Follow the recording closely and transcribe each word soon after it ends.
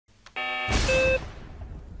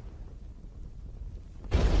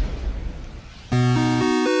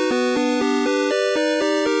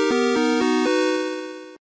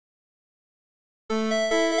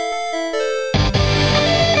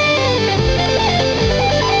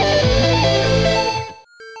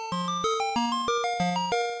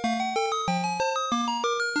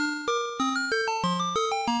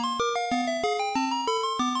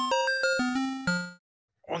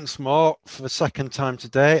Once more, for the second time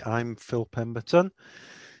today, I'm Phil Pemberton.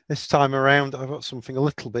 This time around, I've got something a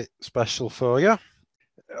little bit special for you.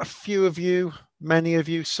 A few of you, many of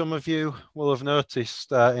you, some of you will have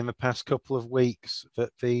noticed in the past couple of weeks that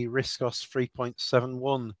the RISC OS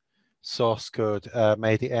 3.71 source code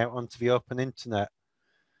made it out onto the open internet.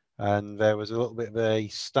 And there was a little bit of a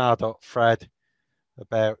Stardot thread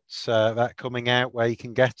about that coming out, where you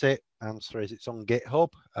can get it. Answer is it's on GitHub.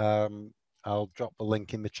 I'll drop the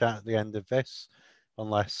link in the chat at the end of this,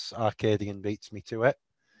 unless Arcadian beats me to it.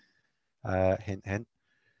 Hint, hint.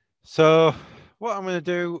 So what I'm going to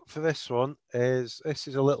do for this one is, this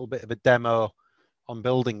is a little bit of a demo on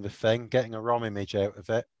building the thing, getting a ROM image out of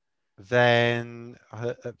it. Then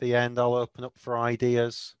at the end, I'll open up for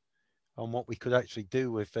ideas on what we could actually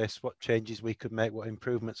do with this, what changes we could make, what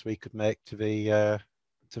improvements we could make to the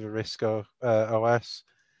RISC OS.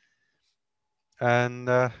 And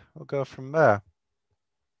we'll go from there.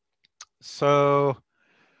 So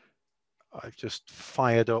I've just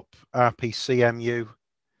fired up RPCMU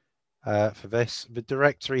for this. The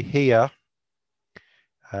directory here,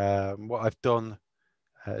 what I've done,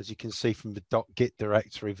 as you can see from the .git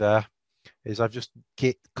directory there, is I've just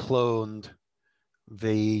git cloned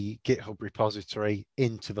the GitHub repository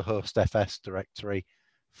into the hostfs directory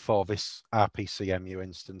for this RPCMU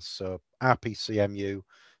instance. So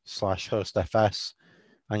RPCMU/hostfs,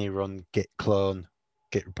 and you run git clone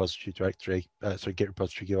git repository directory, git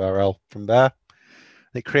repository URL from there.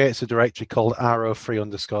 It creates a directory called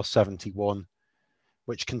ro3_71,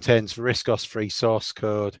 which contains the RISC OS free source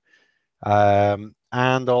code,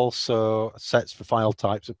 and also sets the file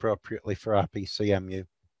types appropriately for RPCMU.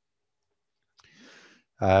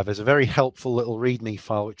 There's a very helpful little README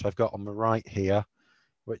file which I've got on the right here,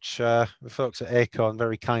 which the folks at Acorn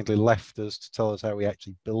very kindly left us to tell us how we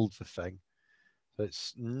actually build the thing. So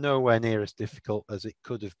it's nowhere near as difficult as it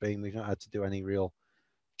could have been. We've not had to do any real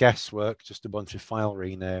guesswork, just a bunch of file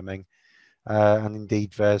renaming. And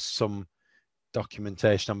indeed, there's some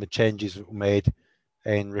documentation on the changes that were made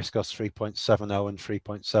in RISC OS 3.70 and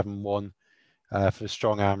 3.71 for the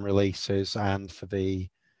strong ARM releases, and for the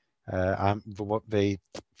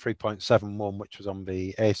 3.71, which was on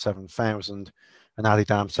the A7000 and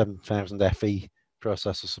added ARM 7000 FE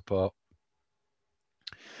processor support.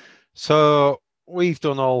 So we've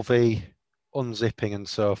done all the unzipping and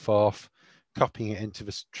so forth, copying it into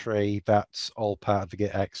this tree. That's all part of the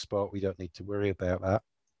Git export. We don't need to worry about that.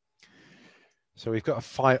 So we've got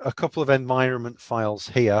a couple of environment files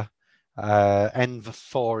here.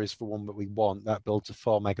 Env4 is the one that we want. That builds a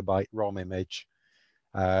 4 MB ROM image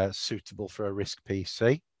suitable for a RISC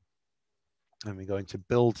PC. And we're going to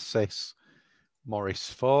build sys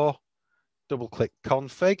Morris 4, double-click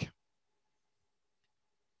config,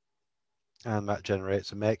 and that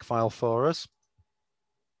generates a make file for us.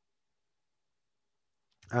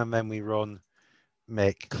 And then we run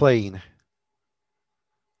make clean,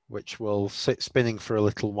 which will sit spinning for a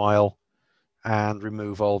little while and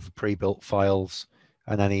remove all the pre-built files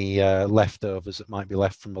and any leftovers that might be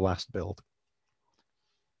left from the last build.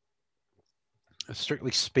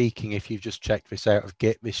 Strictly speaking, if you've just checked this out of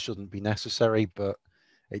Git, this shouldn't be necessary, but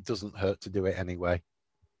it doesn't hurt to do it anyway.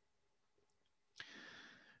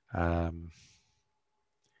 The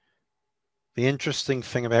interesting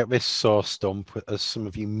thing about this source dump, as some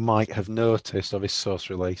of you might have noticed, or this source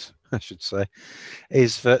release, I should say,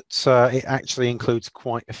 is that it actually includes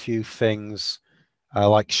quite a few things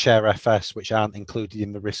like ShareFS, which aren't included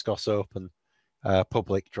in the RISC OS Open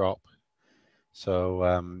public drop.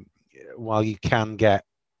 So while you can get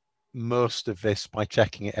most of this by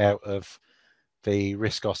checking it out of the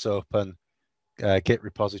RISC OS Open Git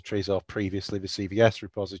repositories, or previously the CVS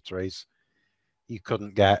repositories, you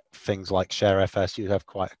couldn't get things like ShareFS. You'd have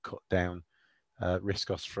quite a cut down RISC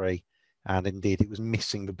OS free, and indeed it was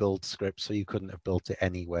missing the build script, so you couldn't have built it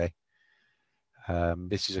anyway.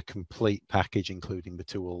 This is a complete package, including the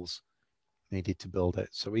tools needed to build it.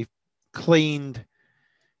 So we've cleaned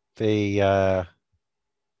the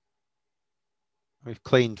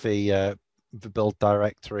build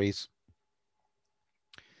directories,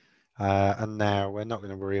 and now we're not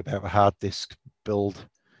going to worry about the hard disk build.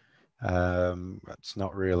 That's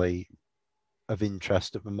not really of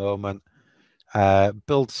interest at the moment.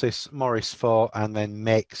 build sys Morris 4 and then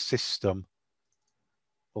make system.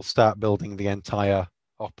 We'll start building the entire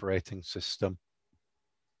operating system.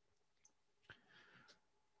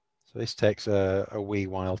 So this takes a wee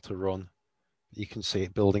while to run. You can see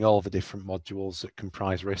it building all the different modules that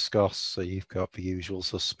comprise RISC OS. So you've got the usual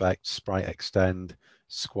suspects, Sprite Extend,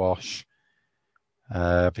 Squash.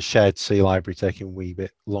 The shared C library taking a wee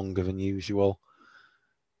bit longer than usual.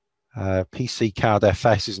 PC card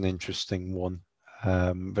FS is an interesting one.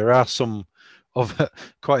 There are some of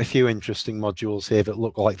quite a few interesting modules here that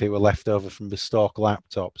look like they were left over from the stock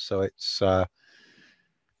laptop. So it's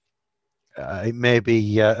it may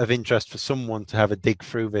be of interest for someone to have a dig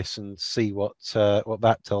through this and see what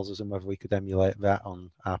that tells us and whether we could emulate that on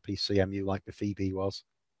our PCMU like the Phoebe was.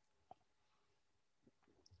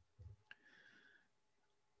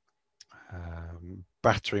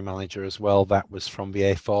 Battery manager as well, that was from the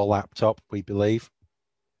A4 laptop, we believe.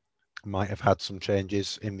 Might have had some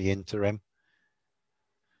changes in the interim.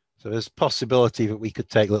 So there's a possibility that we could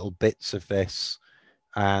take little bits of this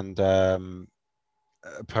and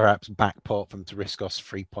perhaps backport them to RISC OS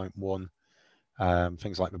 3.1.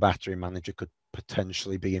 Things like the battery manager could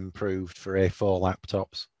potentially be improved for A4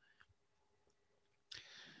 laptops.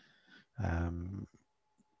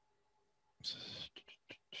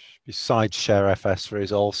 Besides ShareFS, there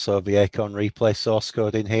is also the Acorn Replay source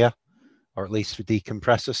code in here, or at least the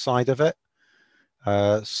decompressor side of it.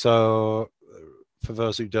 So for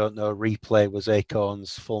those who don't know, Replay was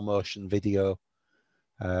Acorn's full motion video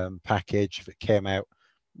package that came out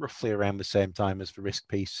roughly around the same time as the RISC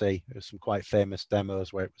PC. There were some quite famous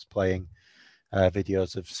demos where it was playing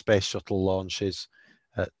videos of space shuttle launches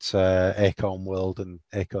at Acorn World and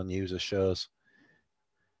Acorn user shows.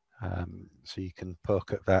 So you can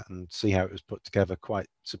poke at that and see how it was put together. Quite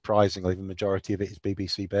surprisingly, the majority of it is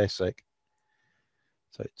BBC Basic.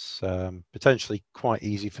 So it's potentially quite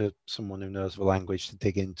easy for someone who knows the language to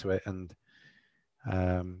dig into it and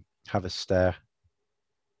have a stare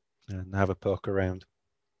and have a poke around.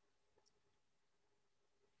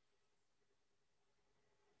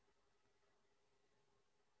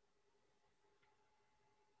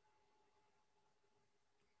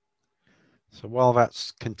 So while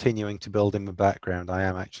that's continuing to build in the background, I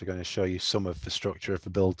am actually going to show you some of the structure of the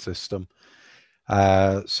build system.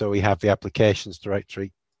 So we have the applications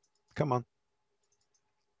directory. Come on.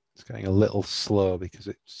 It's going a little slow because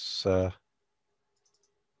it's, there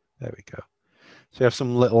we go. So you have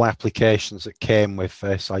some little applications that came with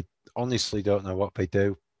this. I honestly don't know what they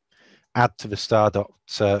do. Add to the Stardot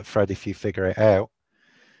thread if you figure it out.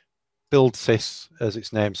 Build sys, as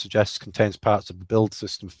its name suggests, contains parts of the build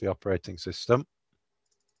system for the operating system.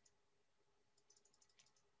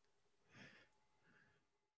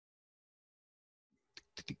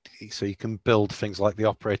 So you can build things like the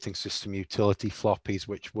operating system utility floppies,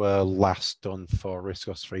 which were last done for RISC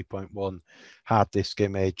OS 3.1, hard disk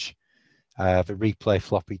image, the replay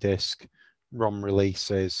floppy disk, ROM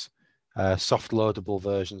releases, soft loadable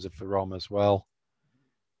versions of the ROM as well.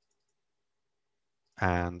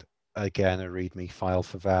 And again, a README file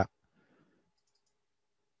for that.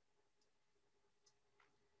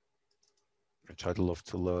 Which I'd love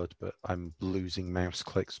to load, but I'm losing mouse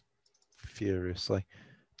clicks furiously.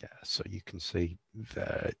 Yeah, so you can see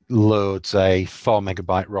that loads a 4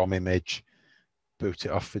 MB ROM image, boot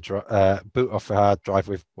it off the boot off the hard drive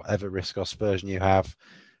with whatever RISC OS version you have,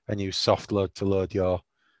 and use soft load to load your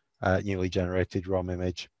newly generated ROM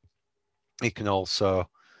image. You can also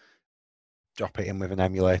drop it in with an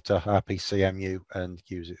emulator, RPCMU, and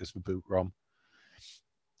use it as the boot ROM.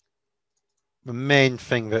 The main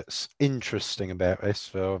thing that's interesting about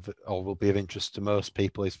this, or will be of interest to most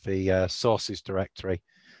people, is the sources directory.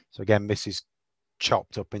 So again, this is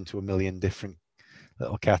chopped up into a million different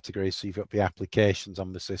little categories. So you've got the applications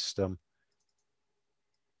on the system,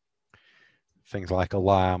 things like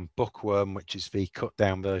Alarm, Bookworm, which is the cut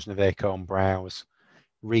down version of Acorn Browse,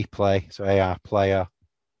 Replay, so AR Player,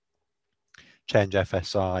 Change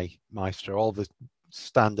FSI, Maestro, all the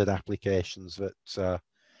standard applications that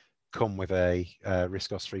come with a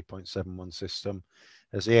RISC OS 3.71 system.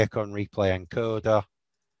 There's the Acorn Replay encoder,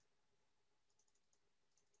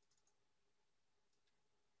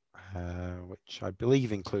 which I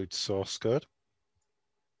believe includes source code.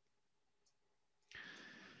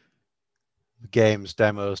 The games,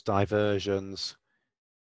 demos, diversions.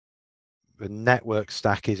 The network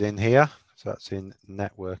stack is in here, so that's in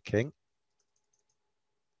networking.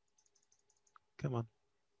 Come on.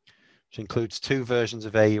 Which includes 2 versions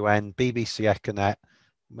of AUN, BBC Econet,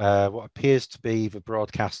 what appears to be the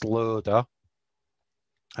broadcast loader,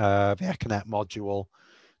 the Econet module,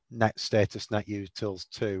 net status, net utils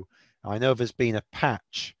 2, I know there's been a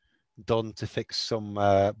patch done to fix some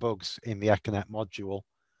bugs in the Econet module.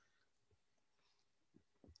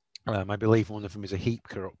 I believe one of them is a heap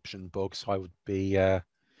corruption bug, so I would be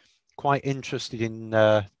quite interested in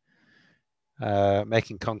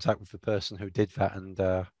making contact with the person who did that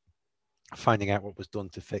and finding out what was done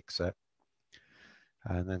to fix it.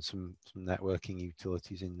 And then some networking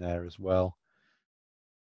utilities in there as well.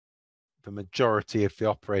 The majority of the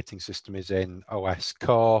operating system is in OS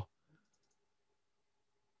core.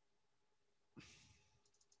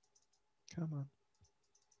 Come on.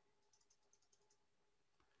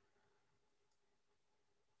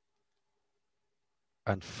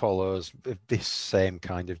 And follows this same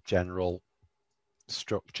kind of general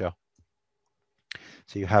structure.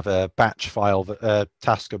 So you have a batch file, a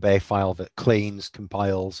task obey file that cleans,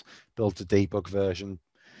 compiles, builds a debug version,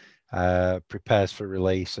 prepares for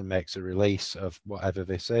release and makes a release of whatever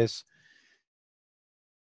this is.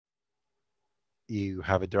 You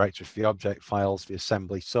have a directory for the object files, the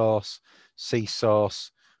assembly source, C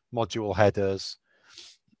source, module headers,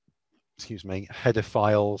 header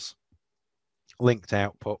files, linked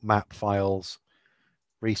output, map files,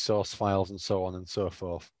 resource files, and so on and so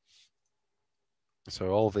forth. So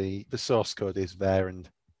all the source code is there and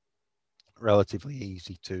relatively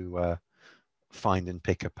easy to find and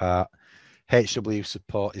pick apart. HW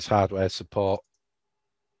support is hardware support,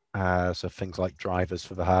 so things like drivers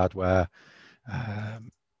for the hardware.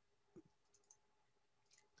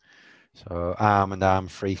 So ARM and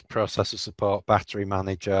ARM-free processor support, battery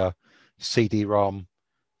manager, CD-ROM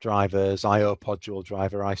drivers, IO module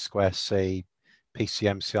driver, I2C,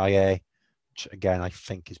 PCMCIA, which again I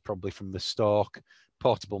think is probably from the Stork,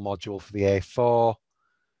 portable module for the A4,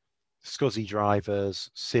 SCSI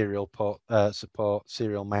drivers, serial port support,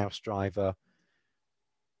 serial mouse driver.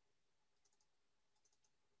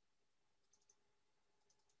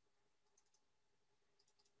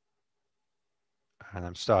 And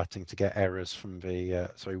I'm starting to get errors from the,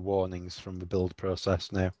 warnings from the build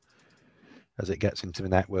process now as it gets into the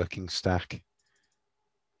networking stack.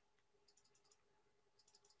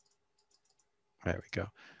 There we go.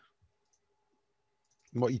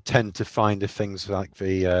 What you tend to find are things like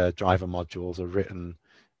the driver modules are written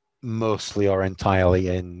mostly or entirely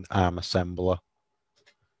in ARM assembler.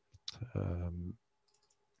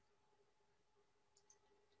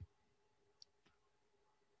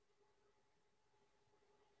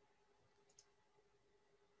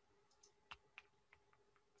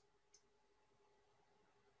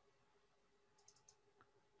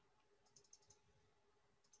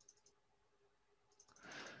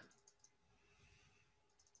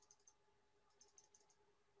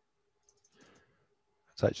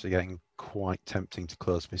 It's actually getting quite tempting to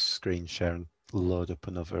close this screen share and load up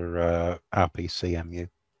another RPCMU.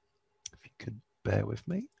 If you could bear with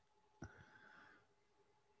me.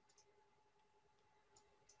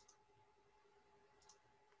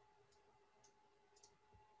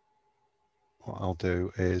 What I'll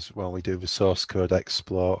do is, while we do the source code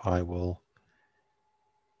explore, I will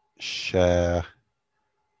share,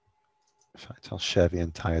 in fact, I'll share the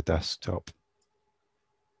entire desktop.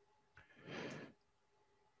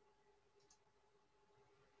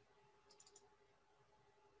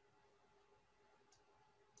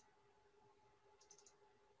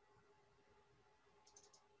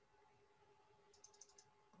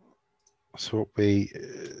 So what we,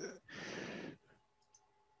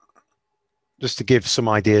 just to give some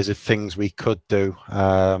ideas of things we could do,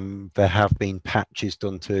 there have been patches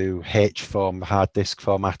done to H-form, hard disk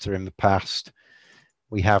formatter in the past.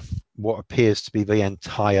 We have what appears to be the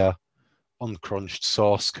entire uncrunched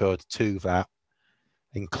source code to that,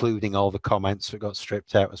 including all the comments that got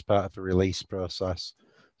stripped out as part of the release process.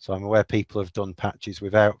 So I'm aware people have done patches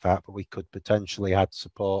without that, but we could potentially add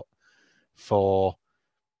support for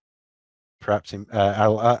perhaps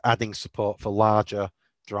adding support for larger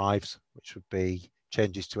drives, which would be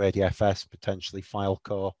changes to ADFS, potentially file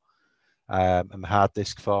core, and the hard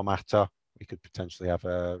disk formatter. We could potentially have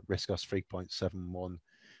a RISC OS 3.71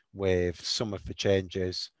 with some of the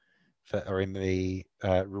changes that are in the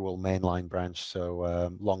rural mainline branch. So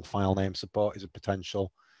long file name support is a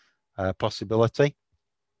potential possibility.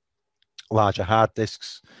 Larger hard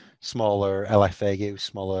disks, smaller LFAU,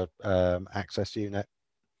 smaller access unit.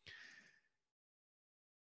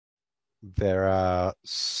 There are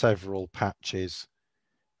several patches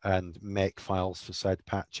and make files for said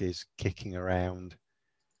patches kicking around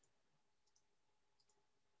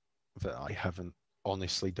that I haven't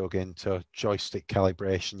honestly dug into. Joystick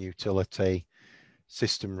calibration utility,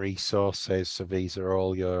 system resources. So these are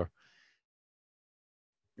all your,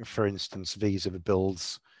 for instance, these are the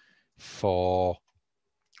builds for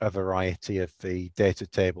a variety of the data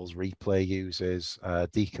tables replay uses,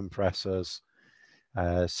 decompressors,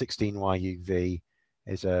 16YUV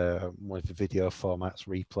is one of the video formats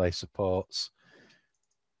replay supports,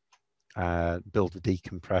 build a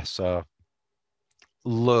decompressor,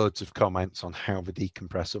 loads of comments on how the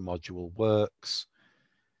decompressor module works.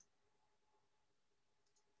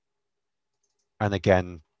 And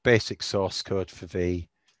again, basic source code for the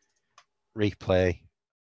replay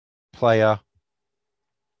player.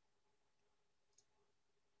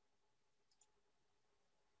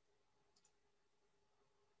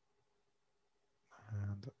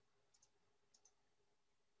 And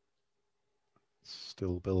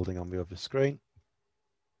still building on the other screen.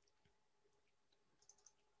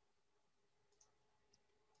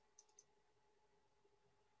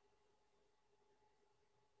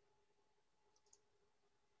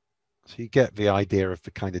 So you get the idea of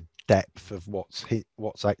the kind of depth of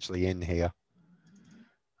what's actually in here.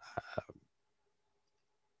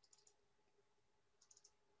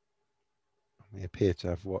 We appear to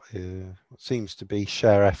have what seems to be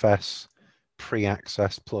ShareFS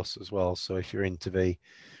pre-access plus as well. So if you're into the,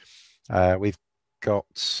 we've got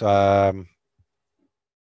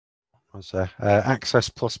Access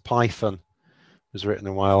plus Python was written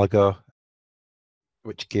a while ago,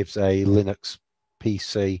 which gives a Linux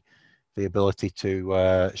PC the ability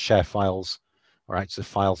to share files or act as a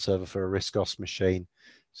file server for a RISC OS machine.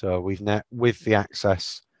 So we've now, with the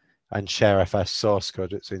Access and ShareFS source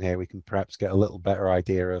code that's in here, we can perhaps get a little better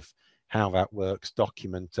idea of how that works,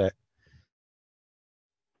 document it,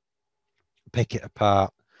 pick it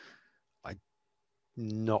apart. I'm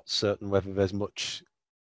not certain whether there's much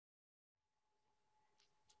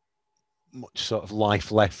sort of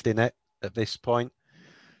life left in it at this point,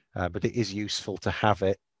 but it is useful to have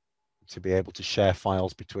it to be able to share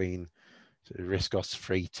files between RISC OS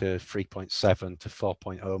 3 to 3.7 to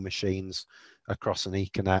 4.0 machines across an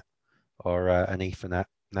Ethernet or an Ethernet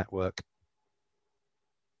network.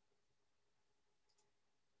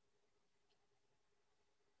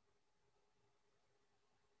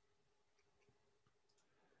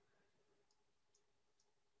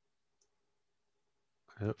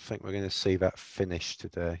 I don't think we're going to see that finish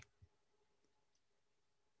today. It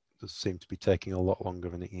does seem to be taking a lot longer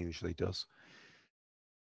than it usually does.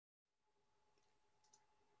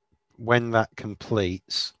 When that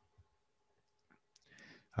completes,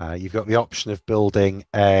 you've got the option of building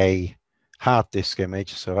a hard disk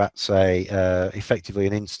image. So that's effectively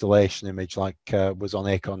an installation image like was on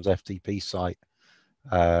Acorn's FTP site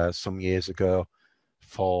some years ago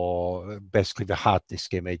for basically the hard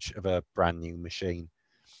disk image of a brand new machine.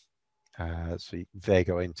 So they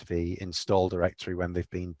go into the install directory when they've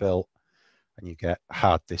been built, and you get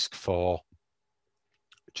hard disk 4,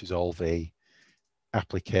 which is all the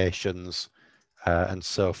applications and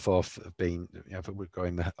so forth that have been, that would go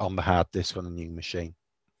on the hard disk on a new machine.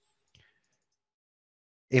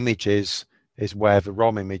 Images is where the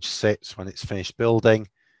ROM image sits when it's finished building,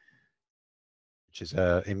 which is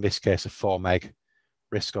in this case a 4 meg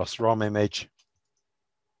RISC OS ROM image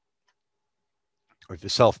with the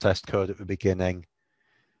self-test code at the beginning,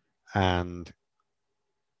 and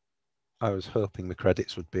I was hoping the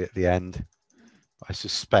credits would be at the end. I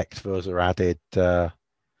suspect those are added.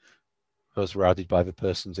 Those were added by the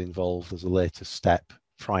persons involved as a later step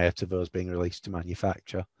prior to those being released to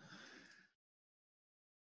manufacture.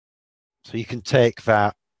 So you can take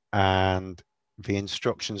that, and the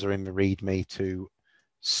instructions are in the README to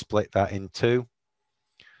split that in two.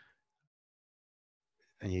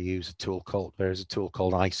 And you use a tool called, there's a tool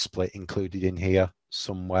called iSplit included in here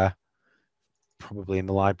somewhere, probably in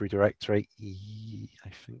the library directory. I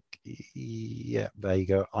think, yeah, there you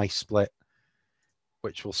go, iSplit,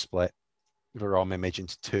 which will split the ROM image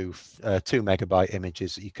into two 2 megabyte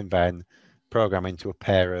images that you can then program into a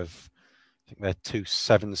pair of, I think they're 2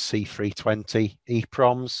 7C320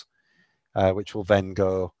 EEPROMs, which will then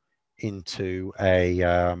go into a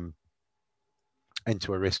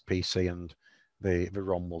RISC PC, and the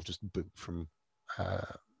ROM will just boot from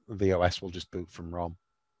the OS will just boot from ROM.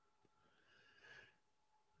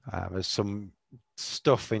 There's some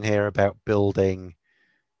stuff in here about building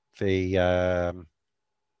the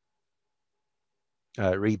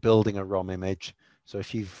rebuilding a ROM image. So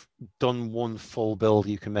if you've done one full build,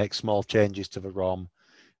 you can make small changes to the ROM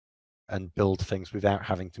and build things without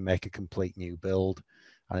having to make a complete new build.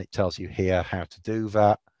 And it tells you here how to do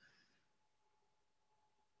that.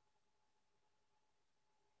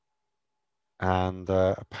 And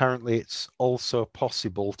apparently it's also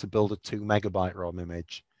possible to build a 2 megabyte ROM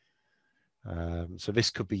image. So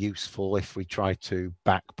this could be useful if we try to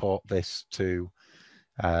backport this to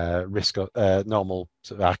normal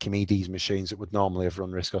sort of Archimedes machines that would normally have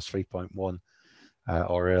run RISC-OS 3.1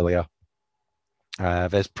 or earlier.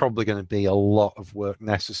 There's probably going to be a lot of work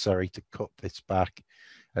necessary to cut this back,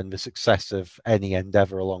 and the success of any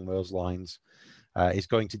endeavor along those lines is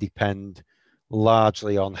going to depend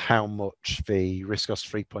largely on how much the RISC-OS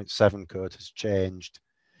 3.7 code has changed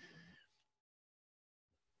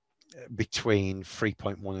between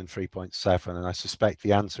 3.1 and 3.7, and I suspect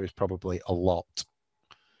the answer is probably a lot.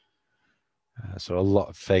 So a lot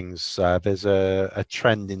of things. There's a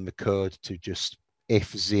trend in the code to just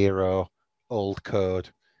if zero old code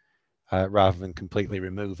rather than completely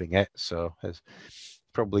removing it. So there's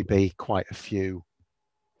probably be quite a few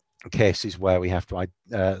cases where we have to,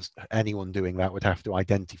 anyone doing that would have to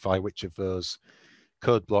identify which of those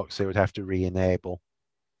code blocks they would have to re-enable.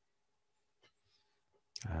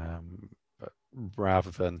 But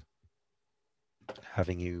rather than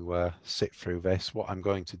having you sit through this, what I'm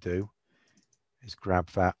going to do is grab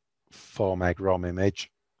that 4 meg ROM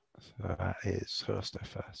image. So that is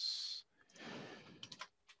hostfs.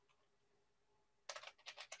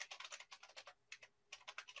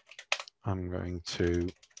 I'm going to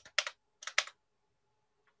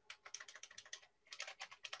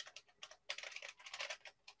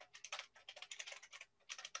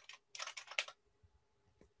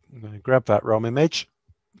grab that ROM image,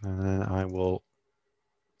 and then I will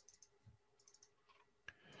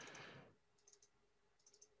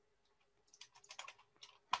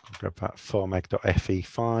grab that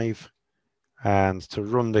 4meg.fe5, and to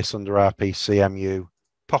run this under rpcmu,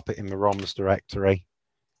 pop it in the ROMs directory,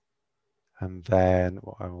 and then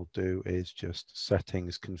what I will do is just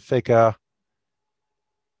settings configure.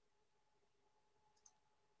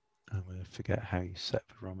 I'm going to forget how you set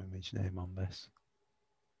the ROM image name on this.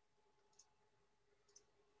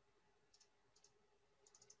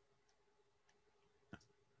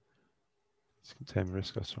 It's contain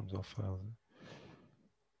RISC-OS ROMs or files.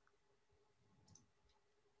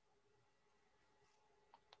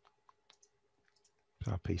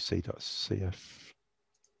 rpc.cf,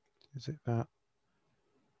 is it that?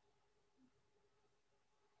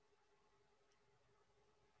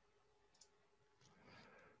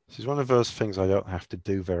 This is one of those things I don't have to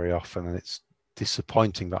do very often, and it's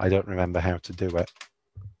disappointing that I don't remember how to do it.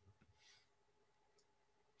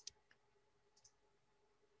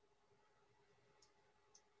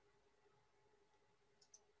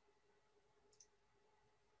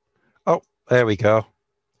 Oh, there we go.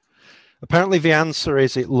 Apparently the answer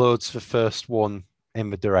is it loads the first one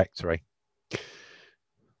in the directory.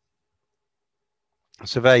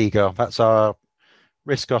 So there you go. That's our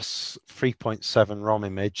RISC-OS 3.7 ROM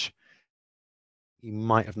image. You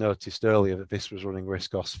might have noticed earlier that this was running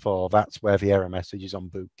RISC-OS 4. That's where the error messages on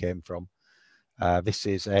boot came from. This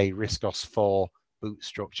is a RISC-OS 4 boot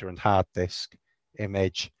structure and hard disk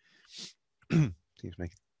image. Excuse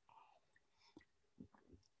me.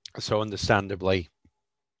 So understandably,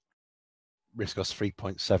 RISC-OS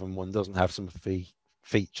 3.71 doesn't have some of the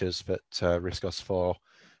features that RISC-OS 4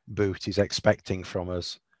 boot is expecting from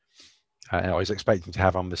us, or is expecting to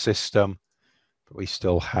have on the system, but we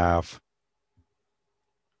still have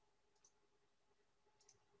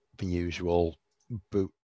the usual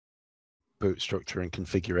boot structure and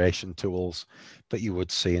configuration tools that you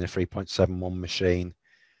would see in a 3.71 machine,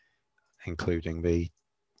 including the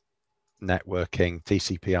networking,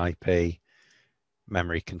 TCP/IP,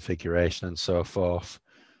 memory configuration, and so forth.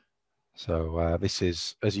 So this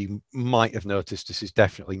is, as you might have noticed, this is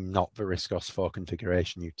definitely not the RISC-OS 4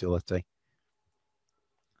 configuration utility.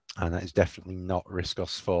 And that is definitely not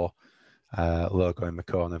RISC-OS 4 logo in the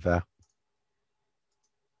corner there.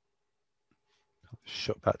 I'll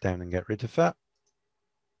shut that down and get rid of that.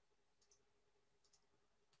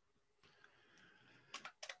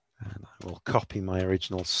 And I will copy my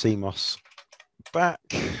original CMOS back.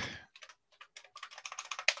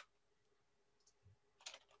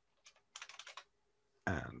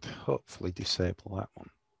 And hopefully disable that one.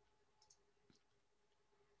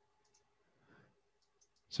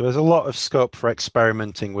 So there's a lot of scope for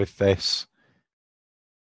experimenting with this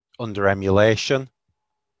under emulation.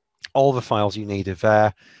 All the files you need are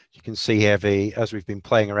there. You can see here, as we've been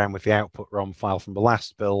playing around with the output ROM file from the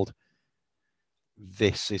last build,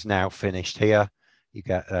 this is now finished here. You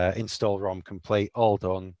get install ROM complete, all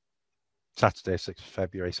done, Saturday, 6th of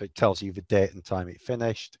February. So it tells you the date and time it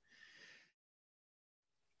finished.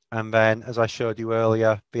 And then, as I showed you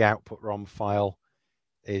earlier, the output ROM file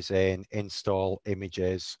is in install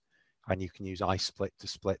images, and you can use iSplit to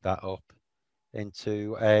split that up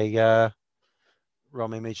into a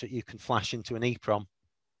ROM image that you can flash into an EEPROM.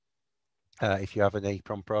 if you have an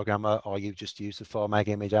EEPROM programmer, or you just use the 4 meg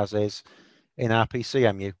image as is in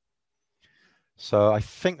RPCMU. So I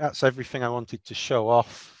think that's everything I wanted to show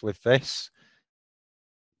off with this.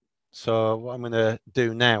 So what I'm going to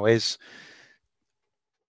do now is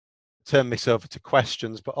turn this over to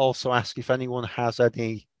questions, but also ask if anyone has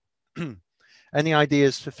any any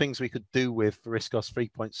ideas for things we could do with the RISC OS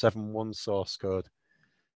 3.71 source code.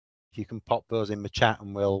 If you can pop those in the chat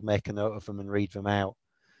and we'll make a note of them and read them out.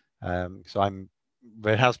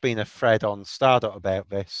 There has been a thread on Stardot about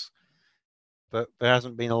this, but there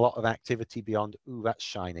hasn't been a lot of activity beyond, ooh, that's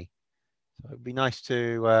shiny. So it'd be nice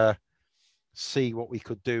to see what we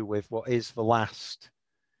could do with what is the last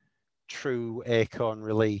true Acorn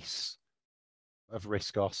release of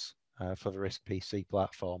RISC OS for the RISC PC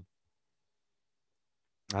platform,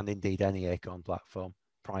 and indeed any Acorn platform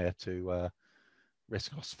prior to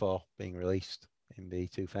RISC OS 4 being released in the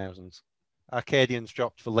 2000s. Arcadian's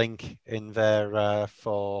dropped the link in there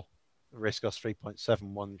for RISC OS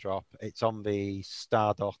 3.71 drop. It's on the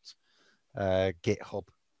Stardot GitHub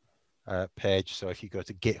page. So if you go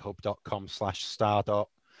to github.com/Stardot,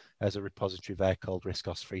 there's a repository there called RISC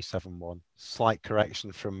OS 3.71. Slight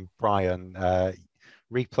correction from Brian.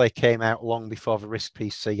 Replay came out long before the RISC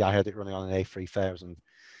PC. I had it running on an A3000.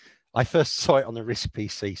 I first saw it on a RISC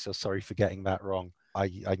PC, so sorry for getting that wrong.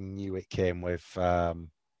 I knew it came with the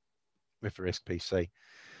RISC PC.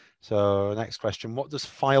 So next question, what does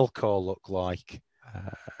FileCore look like?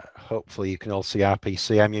 Hopefully you can all see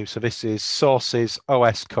RPCMU. So this is sources,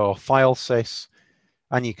 OS core, FileSys,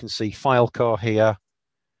 and you can see FileCore here.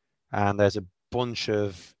 And there's a bunch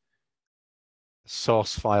of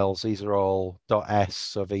source files. These are all .s,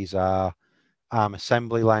 so these are ARM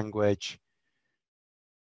assembly language.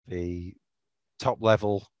 The top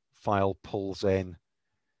level file pulls in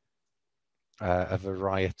a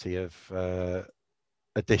variety of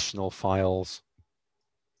additional files.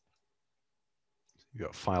 You've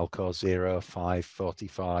got FileCore 0, 5,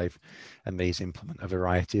 45, and these implement a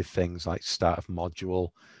variety of things like start of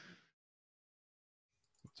module.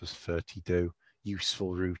 What does 30 do?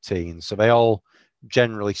 Useful routines. So they all,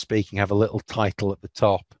 generally speaking, have a little title at the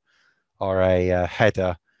top or a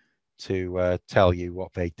header to tell you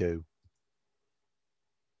what they do.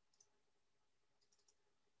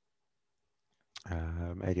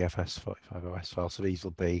 ADFS 45 OS file. So these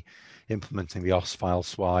will be implementing the OS file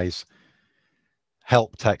swise,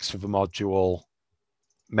 help text for the module,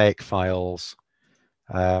 make files.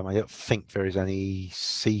 I don't think there is any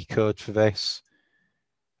C code for this.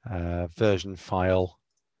 Version file,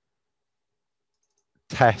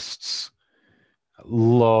 tests.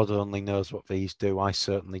 Lord only knows what these do. I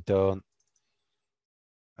certainly don't.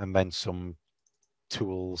 And then some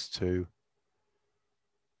tools to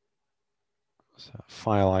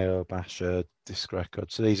file IO, basher, disk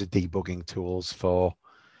record. So these are debugging tools for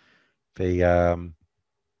the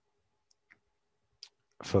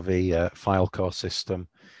FileCore system,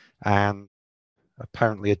 and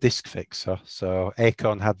apparently a disk fixer. So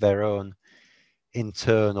Acorn had their own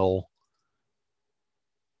internal.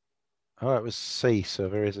 Oh, it was C, so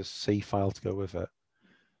there is a C file to go with it.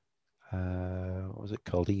 What was it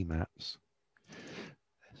called? Emaps.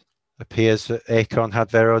 Appears that Acorn had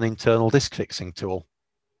their own internal disk fixing tool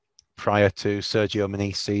prior to Sergio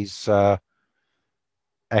Manisi's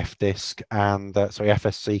FDisk and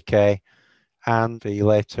FSCK, and the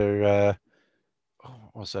later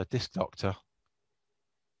was a Disk Doctor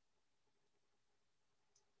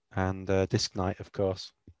and Disk Knight, of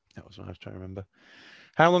course. That was what I was trying to remember.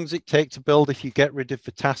 How long does it take to build if you get rid of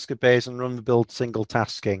the tasker base and run the build single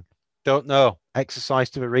tasking? Don't know. Exercise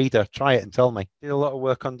to the reader. Try it and tell me. Did a lot of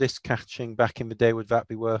work on disk caching back in the day. Would that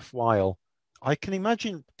be worthwhile? I can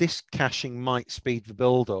imagine disk caching might speed the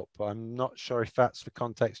build up. I'm not sure if that's the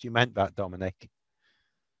context you meant that, Dominic.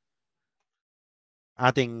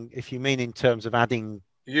 Adding, if you mean in terms of adding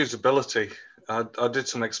usability, I did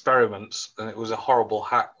some experiments and it was a horrible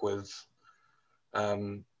hack with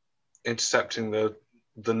intercepting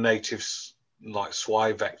the native like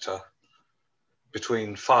SWI vector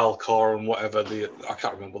between FileCore and whatever I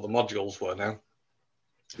can't remember what the modules were now.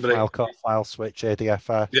 FileCore, file switch,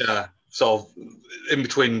 ADFS. Yeah, sort of in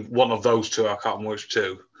between one of those two, I can't remember which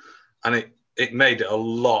two, and it made it a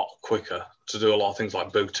lot quicker to do a lot of things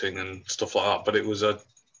like booting and stuff like that. But it was an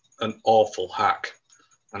awful hack,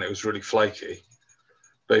 and it was really flaky.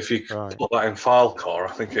 But if you put that in FileCore,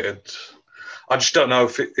 I think it'd. I just don't know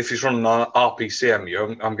if it's running on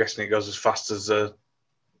RPCMU. I'm guessing it goes as fast as the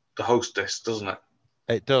host disk, doesn't it?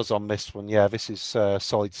 It does on this one, yeah. This is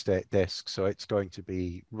solid state disk, so it's going to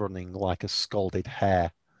be running like a scalded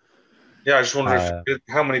hare. Yeah, I just wonder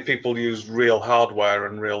how many people use real hardware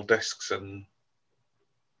and real discs, and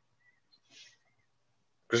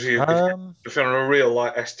because if you're on a real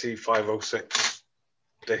like ST506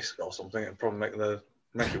 disc or something, it'd probably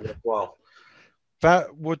make it worthwhile.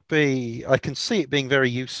 That would be, I can see it being very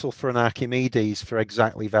useful for an Archimedes for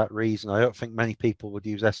exactly that reason. I don't think many people would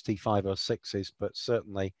use ST506s, but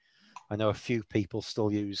certainly I know a few people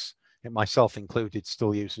still use, myself included,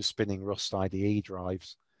 still use the spinning Rust IDE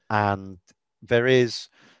drives. And there is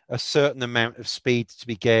a certain amount of speed to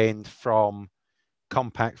be gained from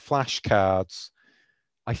compact flash cards.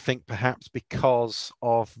 I think perhaps because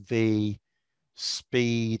of the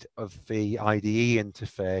speed of the IDE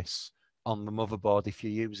interface on the motherboard if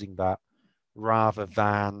you're using that, rather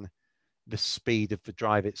than the speed of the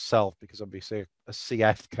drive itself, because obviously a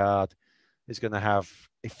CF card is going to have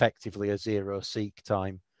effectively a zero seek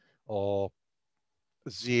time, or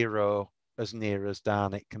zero as near as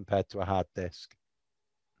darn it compared to a hard disk.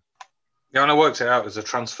 Yeah, and I worked it out as the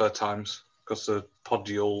transfer times because the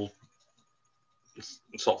podule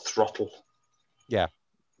sort of throttle. Yeah,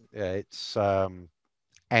 it's n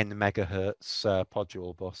megahertz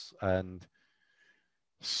podule bus, and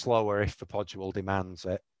slower if the podule demands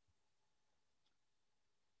it.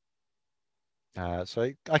 So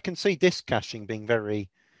I can see disk caching being very,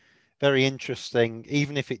 very interesting,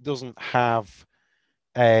 even if it doesn't have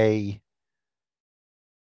a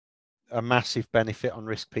massive benefit on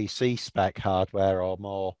RISC PC spec hardware, or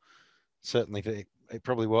more certainly it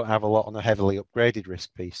probably won't have a lot on a heavily upgraded RISC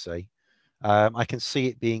PC. I can see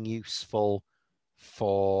it being useful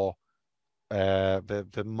for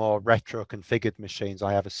the more retro configured machines.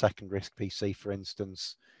 I have a second RISC PC, for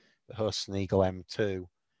instance, that hosts an Eagle M2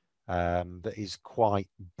 that is quite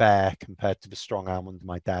bare compared to the strong arm under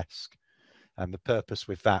my desk. And the purpose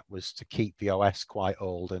with that was to keep the OS quite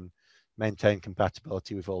old and maintain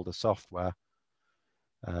compatibility with older software.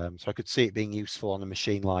 So I could see it being useful on a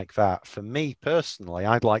machine like that. For me personally,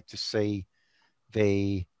 I'd like to see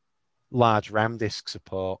the large RAM disk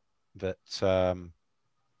support that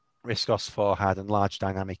RISC OS 4 had, and large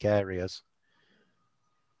dynamic areas,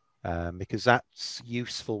 because that's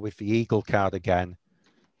useful with the Eagle card again,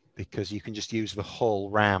 because you can just use the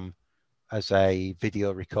whole RAM as a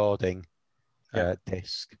video recording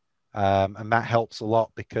disk. And that helps a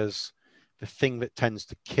lot, because the thing that tends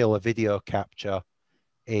to kill a video capture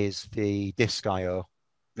is the disk I/O.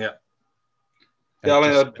 Yeah. Yeah, I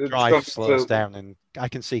mean, the drive slows down, and I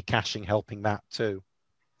can see caching helping that too.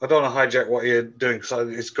 I don't want to hijack what you're doing, because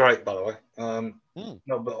it's great, by the way.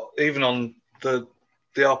 No, but even on the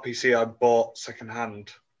RPC I bought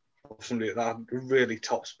secondhand, somebody that had really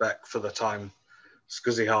top spec for the time,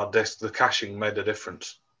 SCSI hard disk, the caching made a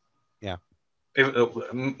difference. Yeah.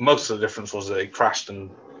 Most of the difference was that it crashed and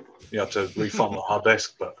you had to refund the hard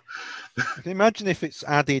disk. But I can imagine if it's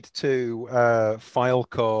added to file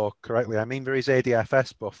core correctly. I mean, there is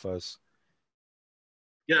ADFS buffers.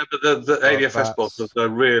 Yeah, but the ADFS buffers are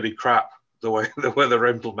really crap. The way they're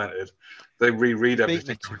implemented, they reread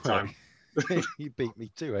everything every time. You beat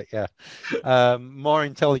me to it, yeah. More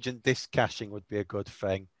intelligent disk caching would be a good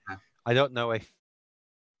thing. Yeah. I don't know if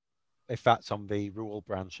that's on the rule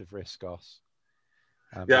branch of RISC OS.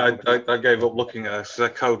 Yeah, I gave up looking at it. So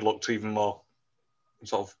their code looked even more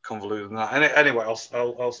sort of convoluted than that. Anyway, I'll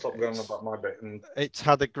stop going about my bit. And it's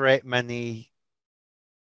had a great many,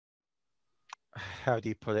 how do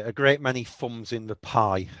you put it, a great many thumbs in the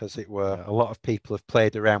pie, as it were. A lot of people have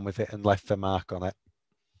played around with it and left their mark on it.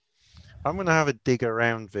 I'm going to have a dig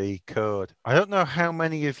around the code. I don't know how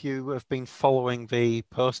many of you have been following the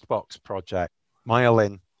Postbox project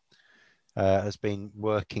Myelin has been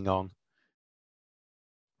working on.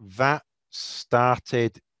 That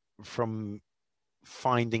started from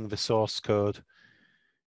finding the source code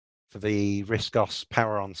for the RISC OS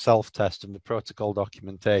power on self-test and the protocol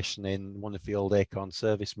documentation in one of the old Acorn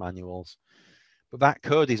service manuals. But that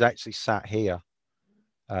code is actually sat here.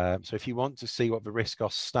 So if you want to see what the RISC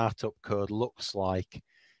OS startup code looks like,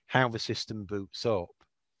 how the system boots up,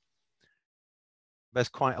 there's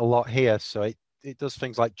quite a lot here. So it does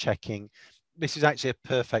things like checking. This is actually a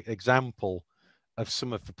perfect example of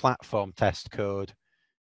some of the platform test code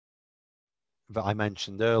that I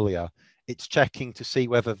mentioned earlier. It's checking to see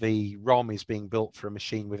whether the ROM is being built for a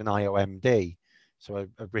machine with an IOMD, so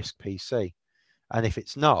a RISC PC. And if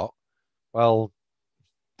it's not, well,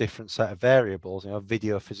 different set of variables.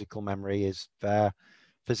 Video physical memory is there,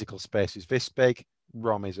 physical space is this big,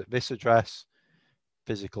 ROM is at this address,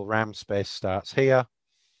 physical RAM space starts here,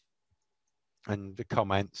 and the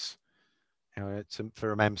comments, it's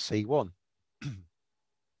for MC1.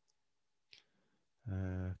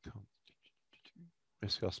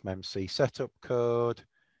 RISC-OS memc setup code.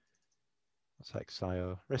 That's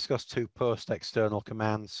XIO. RISC-OS 2 post external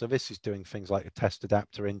commands. So this is doing things like a test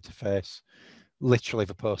adapter interface, literally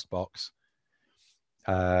the post box.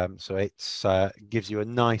 So it gives you a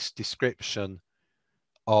nice description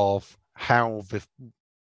of how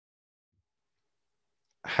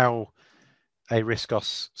a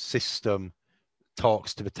RISC-OS system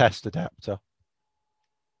talks to the test adapter.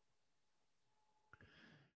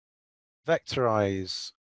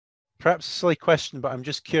 Vectorize. Perhaps a silly question, but I'm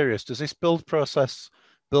just curious. Does this build process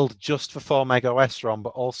build just for 4 meg OS ROM,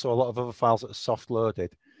 but also a lot of other files that are soft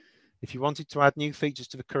loaded? If you wanted to add new features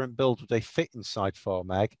to the current build, would they fit inside 4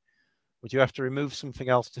 meg? Would you have to remove something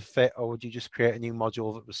else to fit, or would you just create a new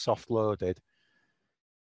module that was soft loaded?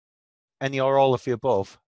 Any or all of the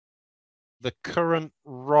above. The current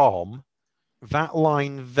ROM, that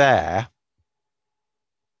line there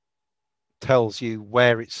tells you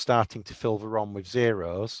where it's starting to fill the ROM with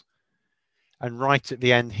zeros. And right at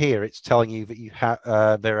the end here, it's telling you that you have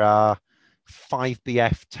there are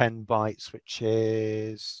 5BF 10 bytes, which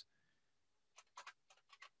is,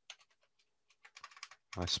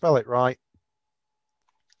 I spell it right,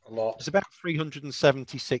 A lot. it's about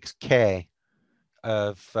 376K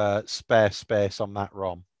of spare space on that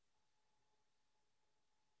ROM.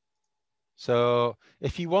 So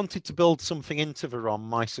if you wanted to build something into the ROM,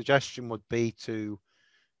 my suggestion would be to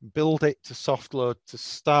build it to soft load to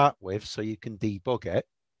start with so you can debug it.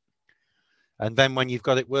 And then when you've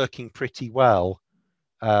got it working pretty well,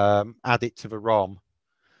 add it to the ROM.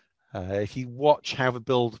 If you watch how the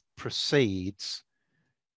build proceeds,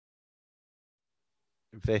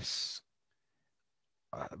 this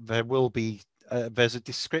there will be there's a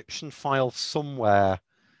description file somewhere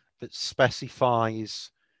that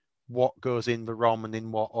specifies what goes in the ROM and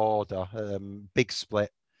in what order. Big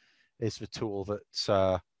Split is the tool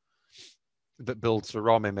that that builds the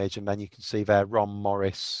ROM image, and then you can see there ROM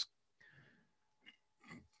Morris.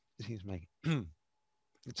 Excuse me.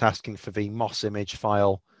 It's asking for the MOS image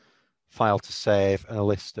file to save, and a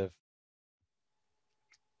list of.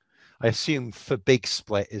 I assume for Big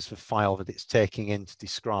Split is the file that it's taking in to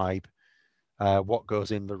describe what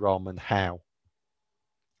goes in the ROM and how.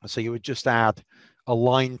 So you would just add a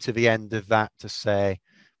line to the end of that to say,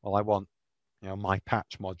 well, I want, my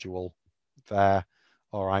patch module there,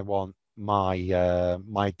 or I want my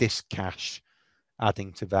my disk cache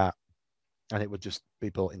adding to that, and it would just be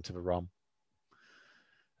built into the ROM.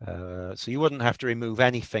 So you wouldn't have to remove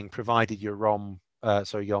anything, provided your ROM,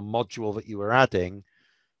 so your module that you were adding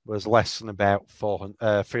was less than about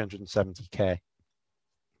 370K,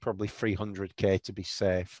 probably 300K to be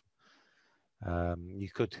safe. You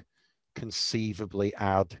could conceivably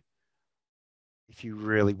add, if you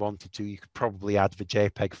really wanted to, you could probably add the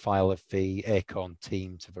JPEG file of the Acorn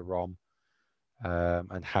team to the ROM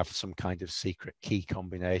and have some kind of secret key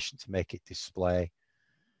combination to make it display.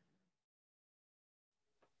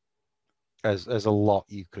 There's a lot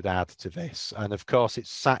you could add to this. And of course, it's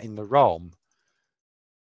sat in the ROM.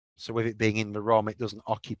 So with it being in the ROM, it doesn't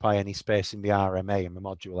occupy any space in the RMA, in the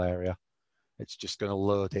module area. It's just going to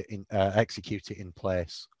load it in, execute it in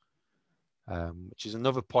place, which is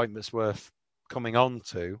another point that's worth coming on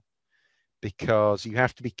to, because you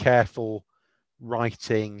have to be careful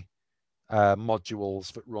writing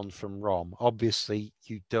modules that run from ROM. Obviously,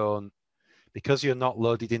 you don't, because you're not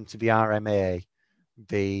loaded into the RMA,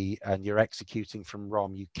 and you're executing from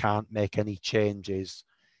ROM, you can't make any changes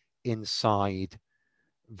inside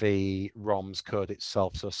the ROM's code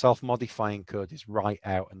itself. So self-modifying code is right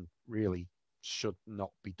out and really should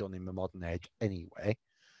not be done in the modern age anyway.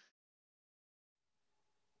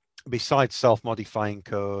 Besides self-modifying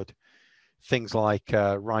code, things like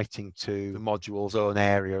writing to the module's own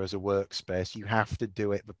area as a workspace, you have to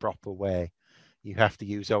do it the proper way. You have to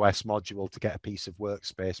use OS module to get a piece of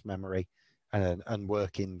workspace memory and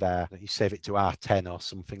work in there. You save it to R10 or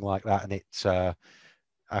something like that, and it's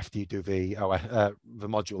after you do the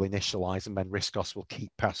module initialize, and then RISC-OS will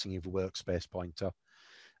keep passing you the workspace pointer.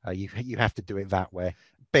 You have to do it that way.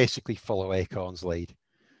 Basically, follow Acorn's lead.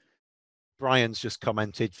 Brian's just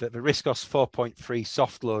commented that the RISC-OS 4.3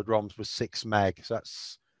 soft load ROMs was 6 meg. So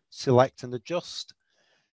that's select and adjust.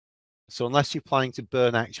 So unless you're planning to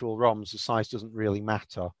burn actual ROMs, the size doesn't really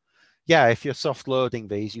matter. Yeah, if you're soft loading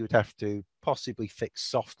these, you would have to possibly fix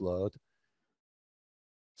soft load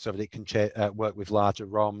so that it can work with larger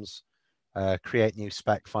ROMs, create new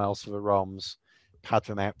spec files for the ROMs, pad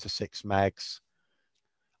them out to 6 megs.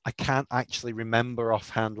 I can't actually remember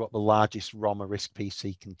offhand what the largest ROM a RISC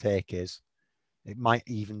PC can take is. It might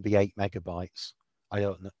even be 8 megabytes. I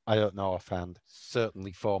don't know offhand.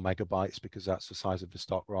 Certainly 4 megabytes, because that's the size of the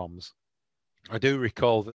stock ROMs. I do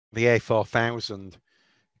recall that the A4000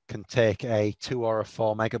 can take a 2 or a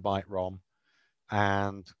 4 megabyte ROM,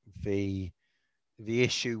 and the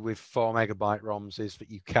issue with 4 megabyte ROMs is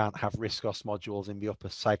that you can't have RISC-OS modules in the upper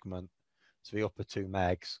segment, so the upper 2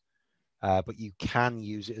 megs, but you can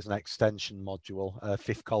use it as an extension module, a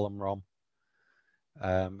 5th column ROM,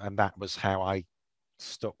 and that was how I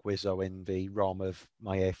stuck Wizzo in the ROM of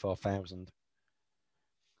my A4000.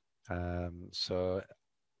 So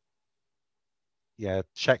yeah,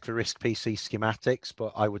 check the RISC PC schematics,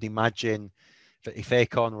 but I would imagine that if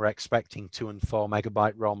Acorn were expecting 2 and 4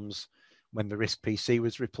 megabyte ROMs when the RISC PC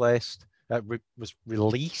was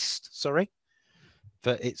released, sorry,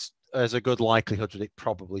 that there's a good likelihood that it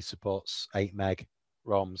probably supports 8 meg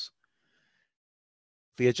ROMs.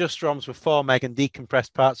 The adjust ROMs were 4 meg and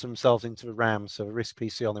decompressed parts of themselves into the RAM, so the RISC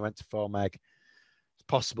PC only went to 4 meg. It's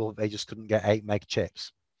possible that they just couldn't get 8 meg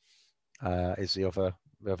chips, is the other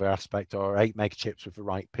aspect, or 8 meg chips with the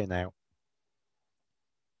right pin out.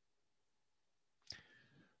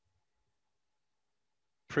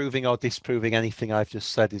 Proving or disproving anything I've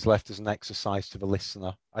just said is left as an exercise to the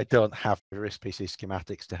listener. I don't have the RISC PC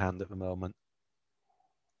schematics to hand at the moment.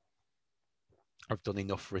 I've done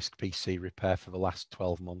enough RISC PC repair for the last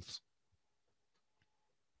 12 months.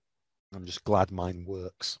 I'm just glad mine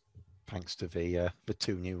works, thanks to the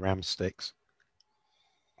 2 new RAM sticks.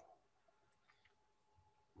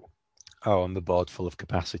 Oh, and the board full of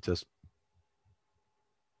capacitors.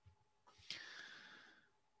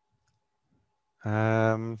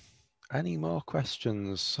 Any more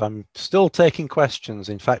questions? I'm still taking questions.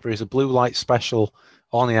 In fact, there is a blue light special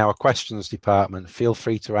on in our questions department. Feel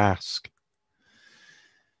free to ask.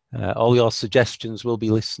 All your suggestions will be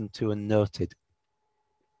listened to and noted.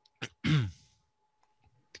 Do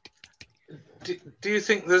you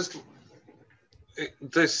think this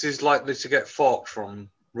is likely to get forked from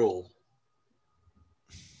Rule?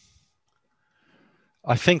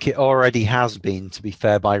 I think it already has been, to be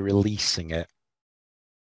fair, by releasing it.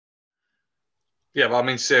 Yeah, but I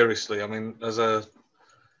mean seriously. I mean as a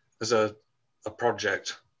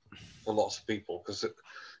project for lots of people, because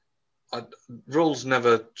Rule's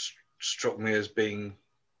never struck me as being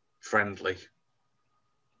friendly.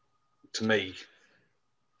 To me,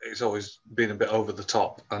 it's always been a bit over the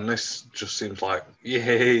top, and this just seems like,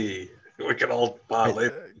 yay, we can all pile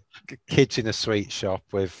in. Kids in a sweet shop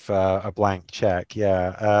with a blank check,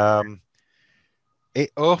 yeah.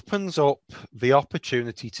 It opens up the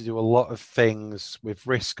opportunity to do a lot of things with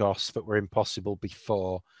RISC-OS that were impossible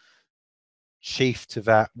before. Chief to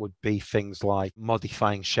that would be things like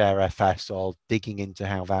modifying ShareFS or digging into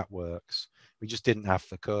how that works. We just didn't have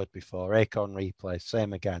the code before. Acorn Replay,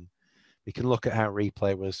 same again. We can look at how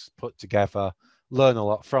Replay was put together, learn a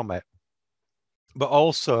lot from it. But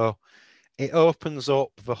also, it opens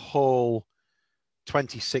up the whole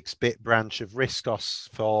 26-bit branch of RISC-OS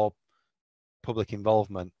for public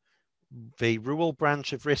involvement. The Rule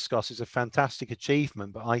branch of RISC-OS is a fantastic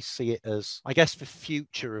achievement, but I see it as, I guess, the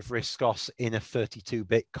future of RISC-OS in a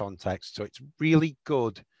 32-bit context. So it's really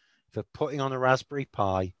good for putting on a Raspberry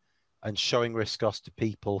Pi and showing RISC-OS to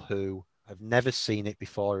people who have never seen it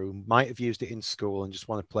before, who might have used it in school and just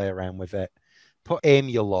want to play around with it. Put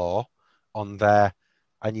Emulaw on there,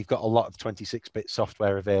 and you've got a lot of 26-bit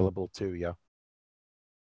software available to you.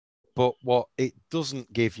 But what it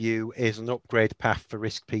doesn't give you is an upgrade path for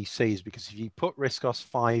RISC PCs, because if you put RISC-OS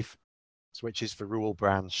 5, which is the Rule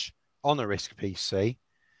branch, on a RISC PC,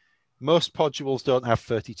 most modules don't have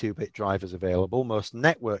 32-bit drivers available. Most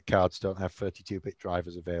network cards don't have 32-bit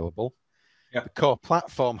drivers available. Yeah. The core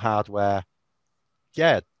platform hardware,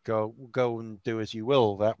 yeah, go and do as you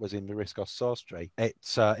will. That was in the RISC-OS source tree.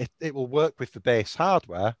 It will work with the base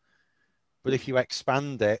hardware, but if you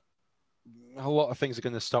expand it, a lot of things are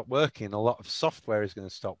going to stop working. A lot of software is going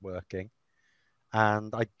to stop working,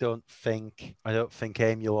 and I don't think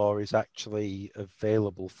Emulaw is actually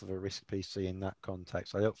available for the RISC PC in that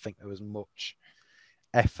context. I don't think there was much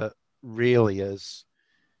effort really as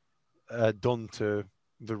done to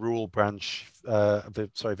the Rule branch,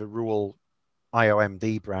 the Rule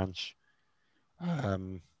IOMD branch.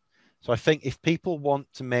 So I think if people want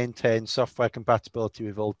to maintain software compatibility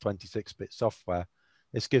with old 26-bit software,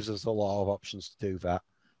 this gives us a lot of options to do that,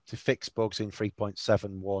 to fix bugs in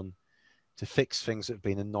 3.71, to fix things that have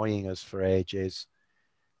been annoying us for ages.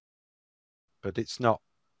 But it's not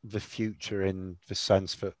the future in the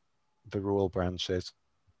sense that the Rule branch is.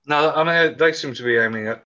 No, I mean, they seem to be aiming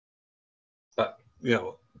at that,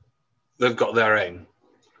 they've got their aim.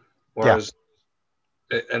 Whereas,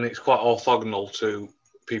 and it's quite orthogonal to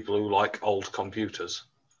people who like old computers.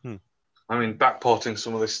 I mean, backporting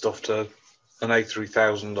some of this stuff to an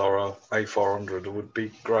A3000 or a A400 would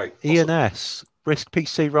be great. ENS, RISC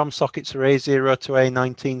PC ROM sockets are A0 to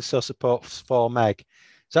A19, so supports 4 meg.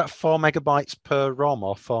 Is that 4 megabytes per ROM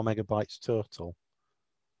or 4 megabytes total?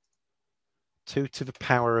 2 to the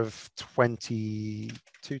power of 20,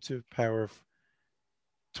 2 to the power of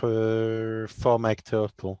 4 meg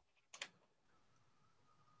total.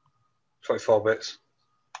 24 bits.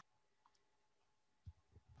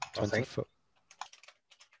 24.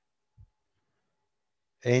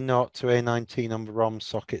 A0 to A19 on the ROM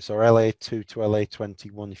sockets, or LA2 to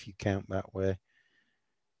LA21 if you count that way.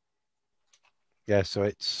 Yeah, so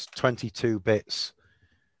it's 22 bits,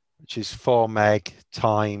 which is 4 meg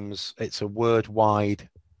times, it's a word wide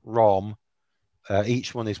ROM.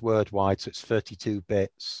 Each one is word wide, so it's 32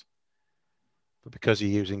 bits. But because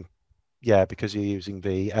you're using, because you're using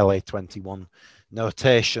the LA21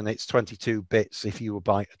 notation, it's 22 bits if you were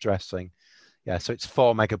byte addressing. Yeah, so it's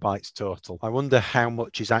 4 megabytes total. I wonder how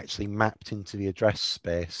much is actually mapped into the address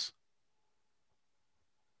space.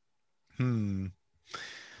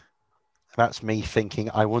 That's me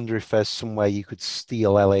thinking, I wonder if there's somewhere you could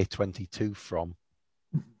steal LA22 from,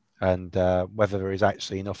 and whether there is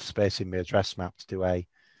actually enough space in the address map to do a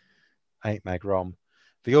 8 meg ROM.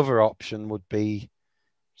 The other option would be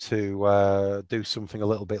to do something a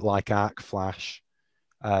little bit like ArcFlash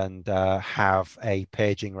and have a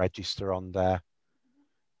paging register on there.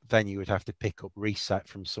 Then you would have to pick up reset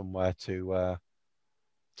from somewhere to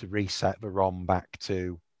reset the ROM back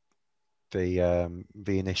to the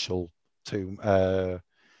initial 2 what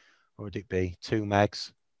would it be, 2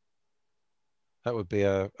 megs. That would be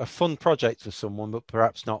a fun project for someone, but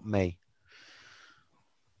perhaps not me.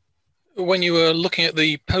 When you were looking at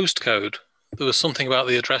the postcode, there was something about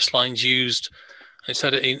the address lines used. It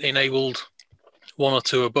said it enabled 1 or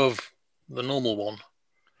 2 above the normal one.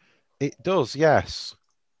 It does, yes.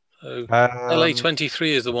 So LA23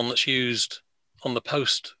 is the one that's used on the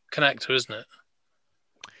post connector, isn't it?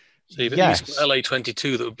 So you've yes. used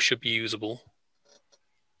LA22 that should be usable.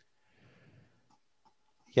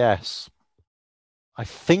 Yes. I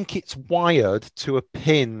think it's wired to a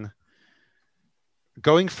pin.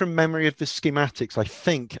 Going from memory of the schematics, I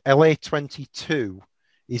think LA22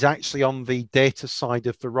 is actually on the data side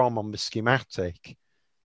of the ROM on the schematic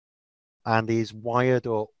and is wired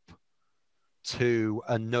up to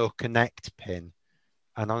a no connect pin.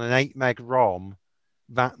 And on an 8 meg ROM,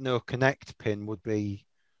 that no connect pin would be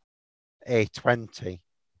A20.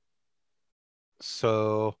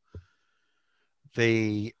 So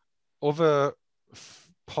the other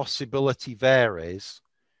possibility there is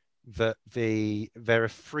that there are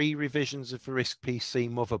 3 revisions of the RISC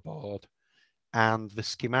PC motherboard, and the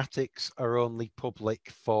schematics are only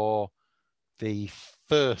public for the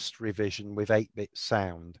first revision with 8-bit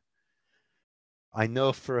sound. I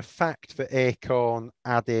know for a fact that Acorn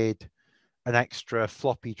added an extra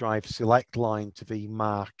floppy drive select line to the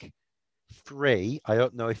Mark III. I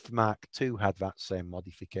don't know if the Mark II had that same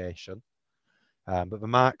modification, but the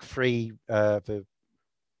Mark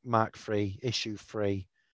III, issue 3,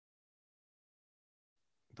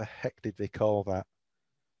 the heck did they call that?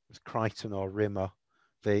 It was Crichton or Rimmer.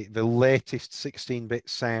 The latest 16-bit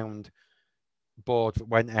sound board that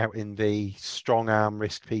went out in the strong arm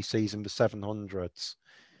RISC PCs and the 700s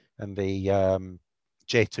and the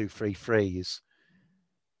J233s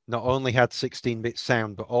not only had 16-bit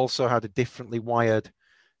sound, but also had a differently wired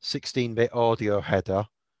 16-bit audio header.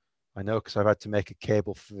 I know because I've had to make a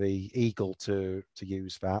cable for the Eagle to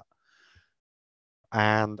use that.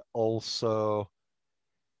 And also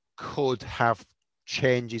could have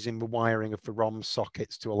changes in the wiring of the ROM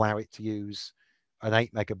sockets to allow it to use an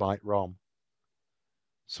 8 megabyte ROM.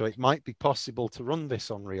 So it might be possible to run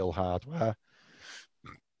this on real hardware,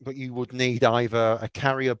 but you would need either a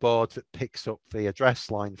carrier board that picks up the address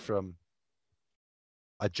line from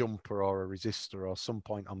a jumper or a resistor or some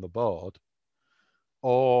point on the board,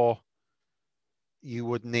 or you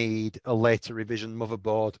would need a later revision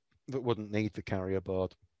motherboard that wouldn't need the carrier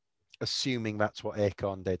board, assuming that's what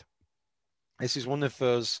Acorn did. This is one of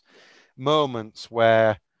those moments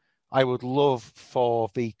where I would love for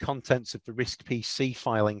the contents of the RISC PC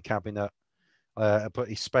filing cabinet, but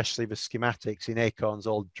especially the schematics in Acorn's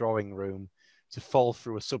old drawing room, to fall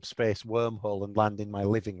through a subspace wormhole and land in my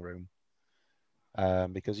living room.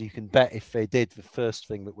 Because you can bet if they did, the first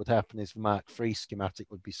thing that would happen is the Mark III schematic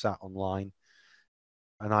would be sat online,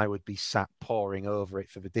 and I would be sat poring over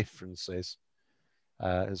it for the differences,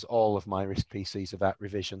 as all of my RISC PCs are that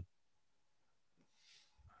revision.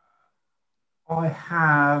 I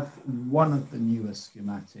have one of the newer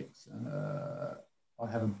schematics. I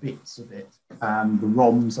have bits of it. The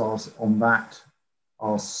ROMs are on that.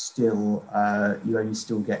 are still, you only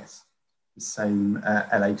still get the same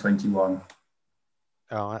LA21.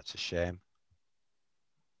 Oh, that's a shame.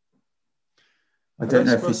 I don't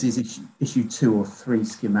know if this is issue 2 or 3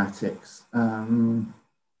 schematics.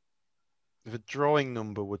 The drawing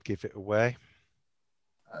number would give it away.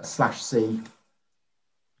 /C.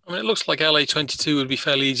 I mean, it looks like LA22 would be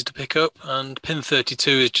fairly easy to pick up, and pin 32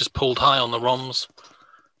 is just pulled high on the ROMs.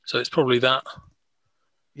 So it's probably that.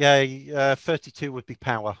 Yeah, 32 would be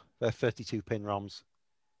power. They're 32 pin ROMs.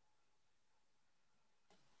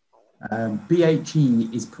 BHE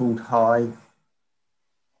is pulled high.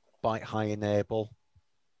 Byte high enable.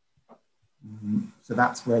 So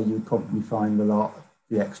that's where you would probably find a lot of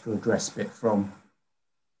the extra address bit from.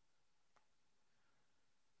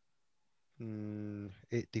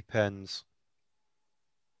 It depends.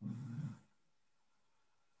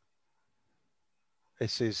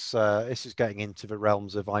 This is getting into the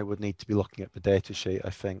realms of I would need to be looking at the data sheet, I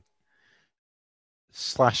think.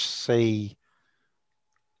 /C.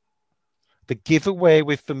 The giveaway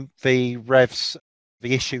with the revs,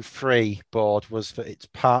 the issue 3 board was that its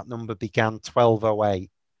part number began 1208,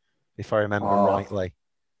 if I remember rightly.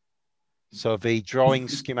 So the drawing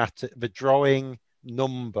schematic, the drawing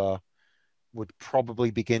number would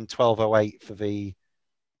probably begin 1208 for the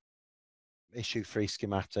issue 3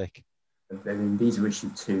 schematic. Then these are issue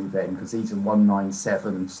 2 then, because these are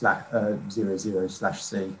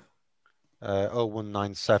 197/00/C.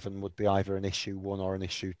 0197 would be either an issue 1 or an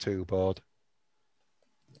issue 2 board.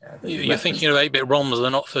 Yeah, you're thinking of 8-bit ROMs, they're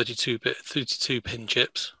not 32 pin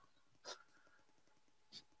chips.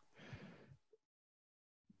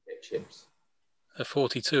 Chips. They're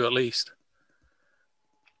 42 at least.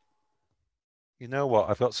 You know what?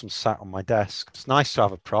 I've got some sat on my desk. It's nice to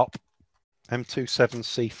have a prop.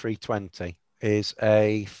 M27C320 is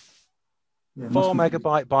a 4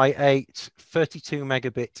 megabyte by 8, 32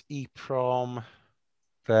 megabit EEPROM.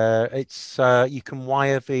 There, it's you can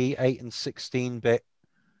wire the 8 and 16-bit.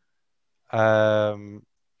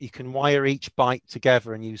 You can wire each byte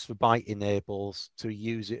together and use the byte enables to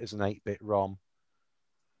use it as an 8-bit ROM,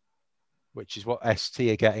 which is what ST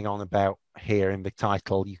are getting on about here in the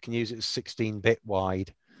title. You can use it as 16-bit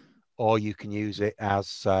wide, or you can use it as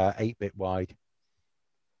 8-bit wide.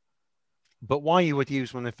 But why you would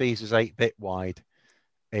use one of these as 8-bit wide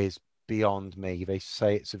is beyond me. They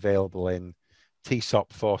say it's available in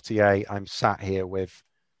TSOP 48. I'm sat here with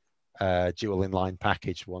dual inline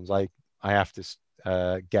packaged ones. I have to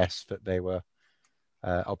guess that they were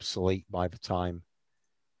obsolete by the time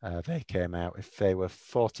they came out. If they were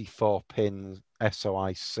 44 pin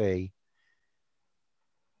SOIC,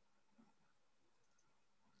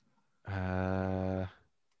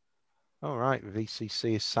 all right,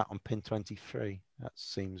 VCC is sat on pin 23. That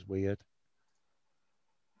seems weird.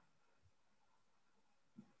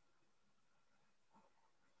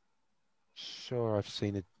 Sure, I've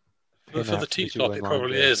seen it. But for the T-top, it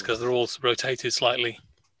probably is, because they're all rotated slightly.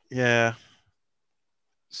 Yeah.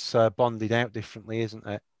 It's bonded out differently, isn't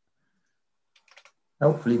it?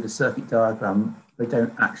 Hopefully the circuit diagram, they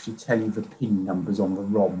don't actually tell you the pin numbers on the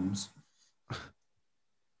ROMs.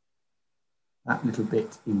 That little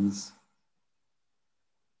bit is...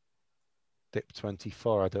 DIP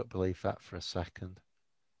 24, I don't believe that for a second.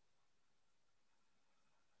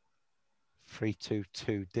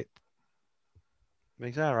 322 DIP.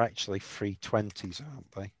 These are actually 320s,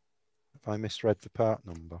 aren't they? Have I misread the part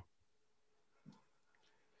number?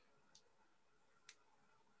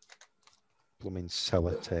 Blooming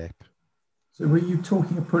sellotape. So were you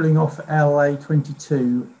talking of pulling off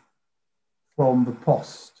LA22 from the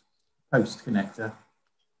post connector?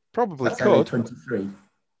 Probably That's could. LA23.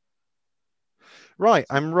 Right,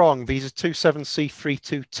 I'm wrong. These are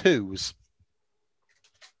 27C322s,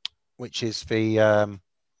 which is the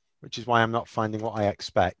which is why I'm not finding what I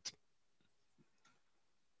expect.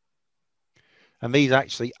 And these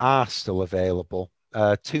actually are still available.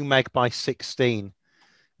 2 meg by 16.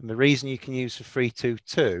 And the reason you can use the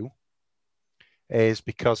 322 is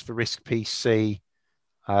because the RISC PC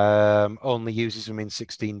only uses them in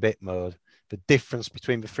 16-bit mode. The difference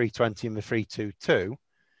between the 320 and the 322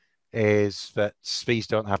 is that these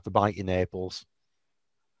don't have the byte enables.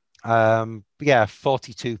 Yeah,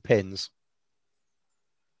 42 pins.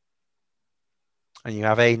 And you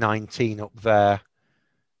have A19 up there.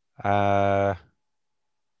 And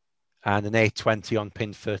an A20 on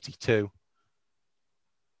pin 32.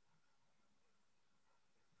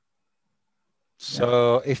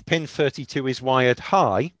 So if pin 32 is wired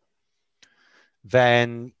high,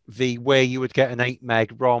 then the way you would get an 8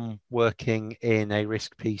 meg ROM working in a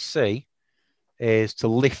RISC PC is to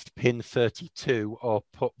lift pin 32 or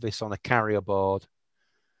put this on a carrier board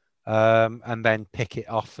and then pick it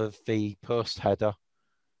off of the post header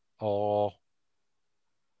or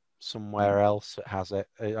somewhere else that has it.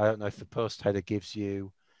 I don't know if the post header gives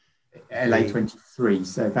you LA23,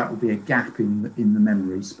 so that would be a gap in the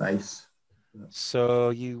memory space.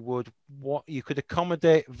 So you could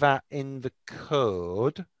accommodate that in the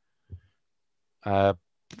code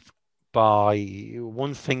by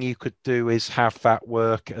one thing you could do is have that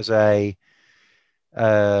work as a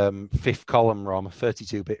fifth column ROM, a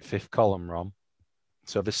 32-bit fifth column ROM.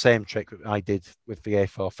 So the same trick that I did with the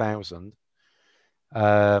A4000.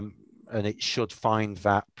 And it should find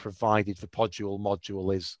that provided the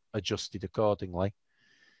module is adjusted accordingly.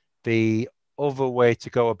 The other way to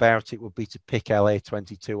go about it would be to pick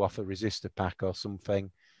LA22 off a resistor pack or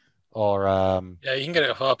something. Or yeah, you can get it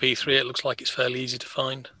off RP3. It looks like it's fairly easy to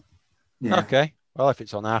find. Yeah. Okay. Well, if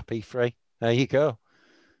it's on RP3, there you go.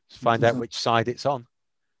 Just find out which side it's on.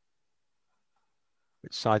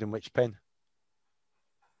 Which side and which pin.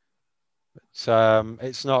 But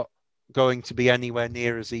it's not going to be anywhere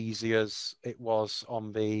near as easy as it was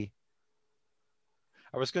on the...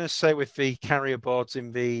 I was going to say with the carrier boards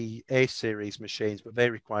in the A series machines, but they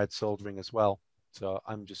required soldering as well. So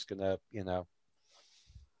I'm just going to,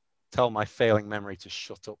 tell my failing memory to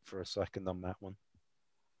shut up for a second on that one.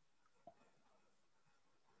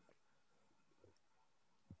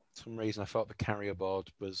 For some reason I thought the carrier board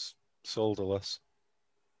was solderless.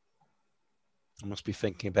 I must be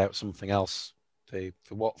thinking about something else. The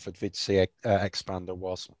Watford VidC expander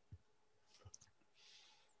was.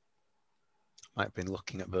 Might have been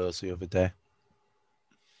looking at those the other day.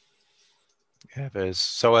 Yeah, there's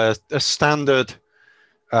so a standard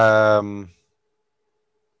ROM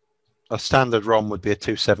would be a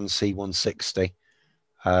 27C160.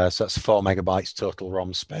 So that's 4 megabytes total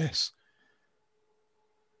ROM space.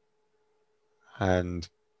 And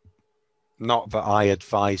not that I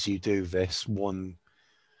advise you do this. One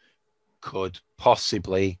could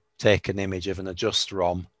possibly take an image of an adjust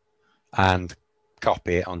ROM and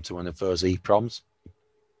copy it onto one of those EEPROMs.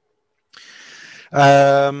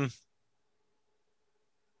 I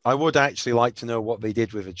would actually like to know what they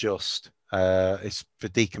did with adjust. It's the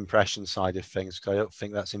decompression side of things, because I don't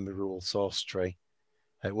think that's in the rule source tree.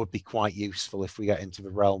 It would be quite useful if we get into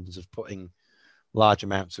the realms of putting large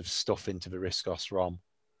amounts of stuff into the RISC OS ROM.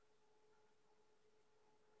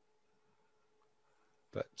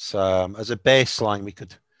 But as a baseline, we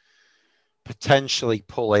could potentially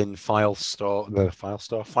pull in file switch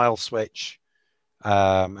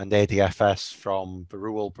and ADFS from the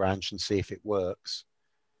rule branch and see if it works,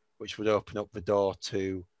 which would open up the door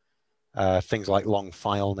to things like long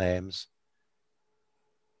file names.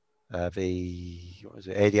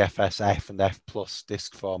 ADFS F and F plus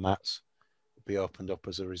disk formats would be opened up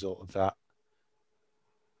as a result of that.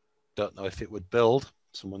 Don't know if it would build.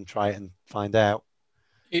 Someone try it and find out.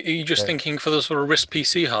 Are you just thinking for the sort of RISC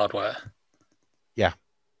PC hardware? Yeah.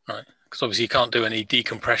 Right. Because obviously you can't do any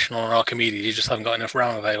decompression on an Archimedes. You just haven't got enough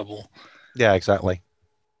RAM available. Yeah, exactly.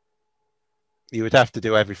 You would have to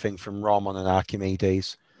do everything from ROM on an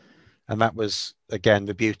Archimedes. And that was, again,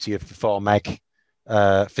 the beauty of the 4 meg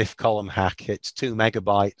fifth column hack. It's 2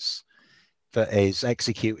 megabytes that is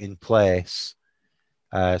execute in place.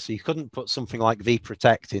 So you couldn't put something like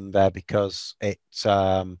vprotect in there because it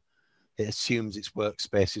assumes its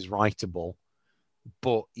workspace is writable.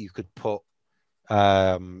 But you could put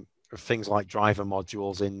things like driver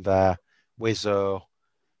modules in there, Wizzo.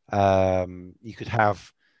 You could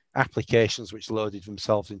have applications which loaded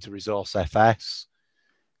themselves into Resource FS.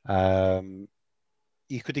 You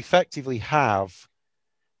could effectively have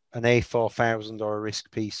an A4000 or a RISC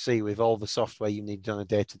PC with all the software you need on a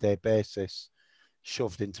day-to-day basis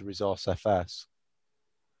shoved into Resource FS,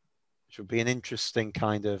 which would be an interesting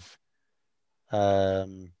kind of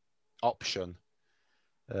option,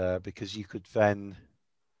 because you could then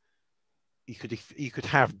you could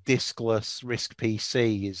have diskless RISC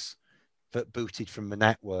PCs that booted from the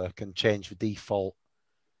network and change the default.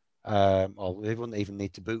 Or they wouldn't even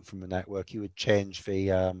need to boot from the network. You would change the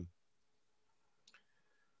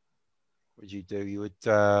what would you do? You would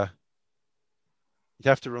you'd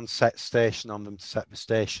have to run set station on them to set the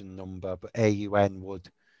station number, but AUN would.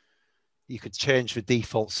 You could change the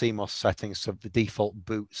default CMOS settings so the default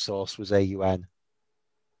boot source was AUN,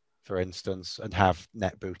 for instance, and have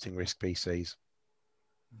net booting RISC PCs.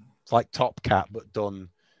 It's like TopCat, but done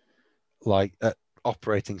like at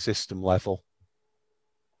operating system level.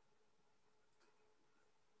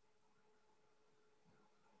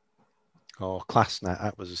 Or ClassNet,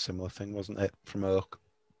 that was a similar thing, wasn't it, from Oak?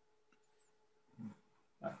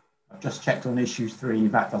 I've just checked on issue 3,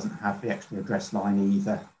 that doesn't have the extra address line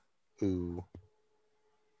either. Ooh.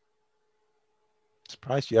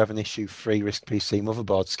 surprised you have an issue free RISC PC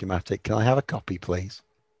motherboard schematic. Can I have a copy, please?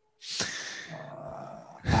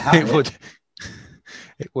 It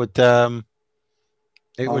would I'll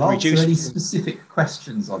answer reduce any specific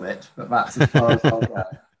questions on it, but that's as far as I'll go.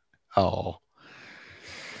 Oh,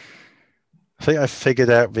 I think I figured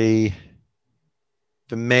out the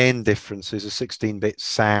main difference is a 16-bit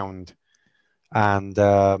sound, and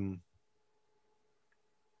the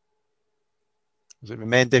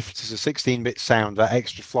main difference is a 16-bit sound, that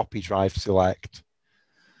extra floppy drive select.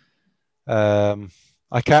 I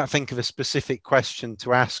can't think of a specific question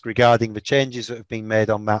to ask regarding the changes that have been made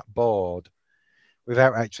on that board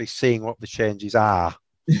without actually seeing what the changes are.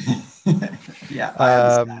 Yeah, I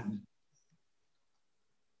understand.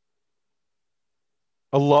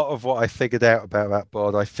 A lot of what I figured out about that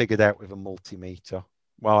board, I figured out with a multimeter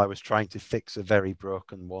while I was trying to fix a very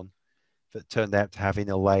broken one that turned out to have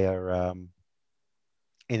inner layer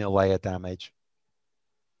damage.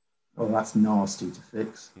 Oh, that's nasty to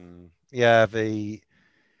fix. Yeah,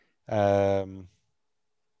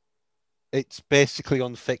 it's basically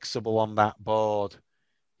unfixable on that board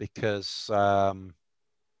because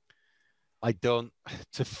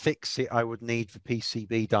to fix it, I would need the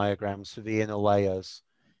PCB diagrams for the inner layers,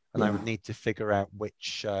 and I would need to figure out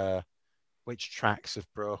which tracks have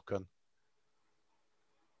broken.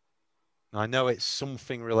 I know it's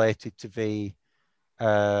something related to the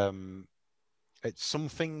it's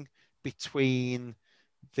something between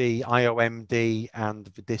the IOMD and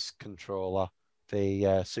the disk controller,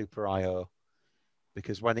 the Super IO,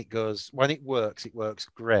 because when it works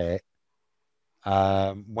great.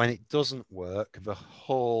 When it doesn't work,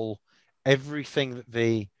 everything that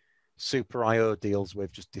the Super IO deals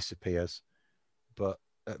with just disappears. But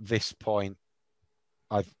at this point,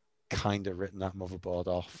 I've kind of written that motherboard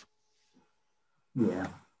off. Yeah.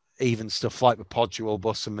 Even stuff like the pod dual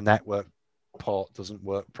bus and the network port doesn't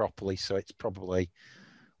work properly, so it's probably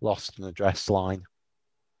lost an address line.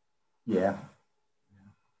 Yeah.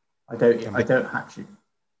 I don't actually.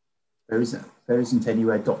 There isn't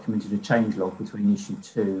anywhere documented a changelog between issue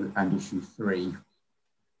 2 and issue 3.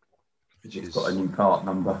 It's got a new part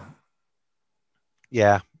number.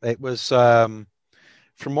 Yeah, it was. From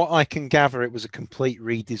what I can gather, it was a complete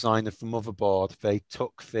redesign of the motherboard. They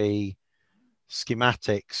took the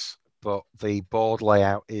schematics, but the board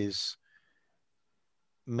layout it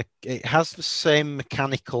has the same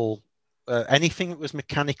mechanical. Anything that was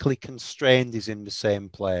mechanically constrained is in the same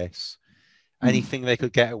place. Anything they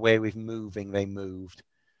could get away with moving, they moved.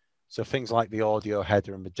 So things like the audio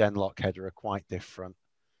header and the Genlock header are quite different.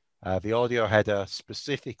 The audio header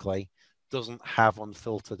specifically doesn't have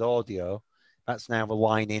unfiltered audio. That's now the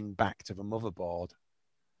line in back to the motherboard.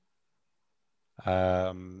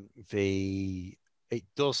 It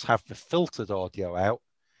does have the filtered audio out.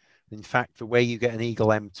 In fact, the way you get an Eagle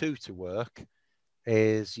M2 to work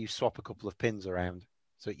is you swap a couple of pins around.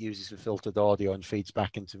 So it uses the filtered audio and feeds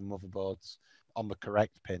back into the motherboards on the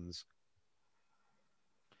correct pins,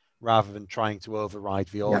 rather than trying to override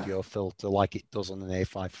the audio filter like it does on an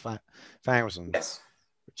A5000,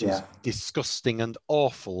 which is disgusting and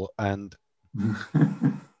awful and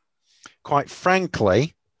quite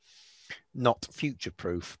frankly, not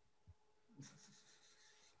future-proof,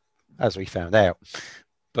 as we found out.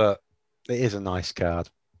 But it is a nice card.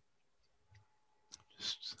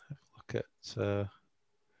 Just have a look at...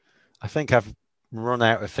 I think I've run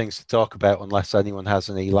out of things to talk about unless anyone has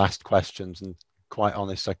any last questions. And quite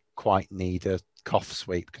honest, I quite need a cough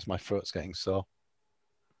sweep because my throat's getting sore.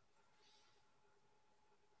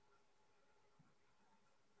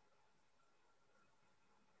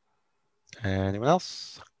 Anyone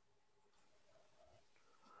else?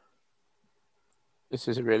 This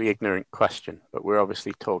is a really ignorant question, but we're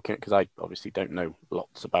obviously talking, because I obviously don't know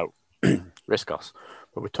lots about RISC OS,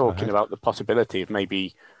 but we're talking about the possibility of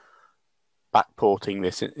maybe backporting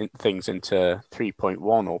things into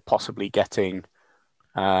 3.1 or possibly getting,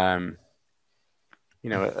 at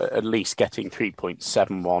least getting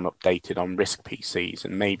 3.71 updated on RISC PCs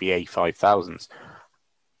and maybe A5000s.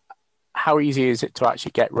 How easy is it to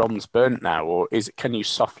actually get ROMs burnt now, or can you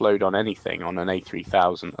soft load on anything on an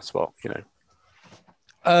A3000? That's what,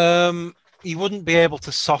 You wouldn't be able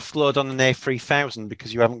to soft load on an A3000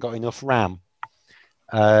 because you haven't got enough RAM.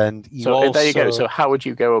 And there you go. So how would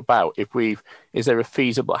you go about is there a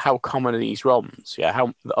feasible, how common are these ROMs? Yeah,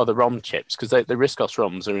 how are the ROM chips? Because the RISC OS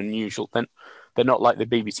ROMs are unusual. They're not like the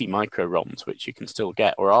BBC Micro ROMs, which you can still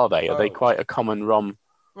get, or are they? Are they quite a common ROM?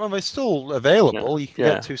 Well, they're still available. You can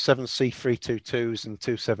get 27C322s and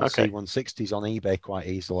 27C160s on eBay quite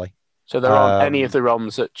easily. So there aren't any of the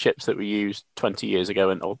ROMs chips that were used 20 years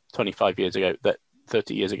ago or 25 years ago,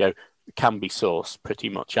 30 years ago, can be sourced pretty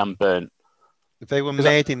much and burnt. They were 'Cause I-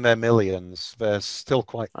 made in their millions. There's still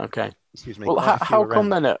quite, Okay. excuse me, Well, quite a few how come around.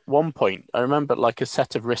 then at one point, I remember like a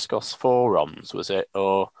set of RISC-OS 4 ROMs, was it?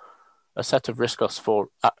 Or a set of RISC-OS 4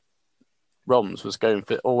 ROMs was going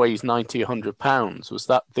for always 90, £100. Was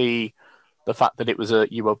that the fact that it was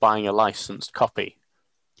you were buying a licensed copy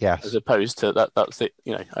Yes. as opposed to that's it,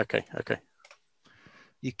 you know, okay.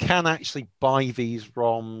 You can actually buy these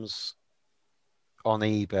ROMs on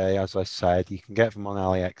eBay, as I said. You can get them on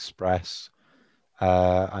AliExpress.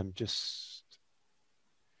 I'm just...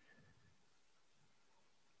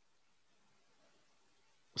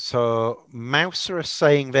 So Mouser are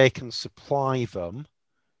saying they can supply them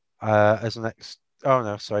as an Oh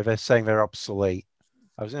no, sorry, they're saying they're obsolete.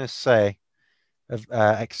 I was going to say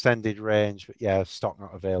extended range, but yeah, stock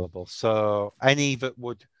not available. So any that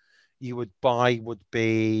you would buy would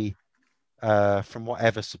be from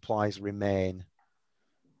whatever supplies remain.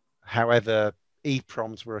 However,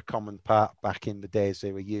 EPROMs were a common part back in the days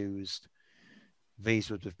they were used.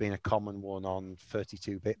 These would have been a common one on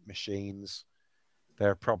 32-bit machines.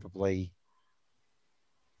 There are probably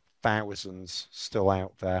thousands still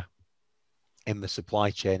out there in the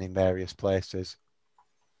supply chain in various places.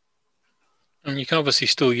 And you can obviously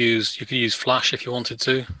still you could use Flash if you wanted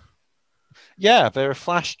to. Yeah, there are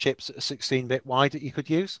flash chips at 16-bit wide that you could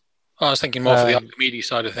use. I was thinking more for the Archimedes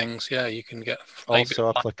side of things. Yeah, you can get also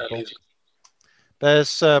applicable. There's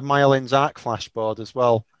Myelin's Arc Flash board as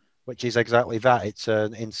well, which is exactly that. It's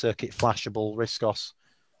an in-circuit flashable RISC-OS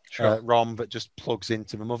ROM that just plugs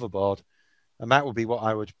into the motherboard, and that would be what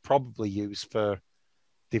I would probably use for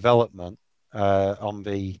development on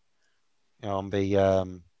the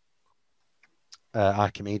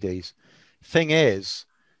Archimedes. Thing is,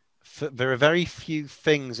 there are very few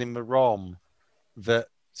things in the ROM that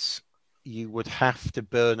you would have to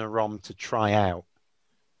burn a ROM to try out.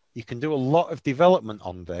 You can do a lot of development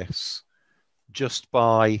on this just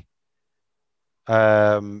by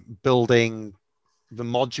building the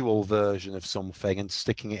module version of something and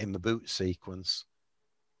sticking it in the boot sequence.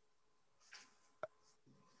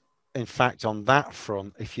 In fact, on that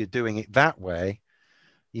front, if you're doing it that way,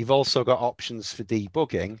 you've also got options for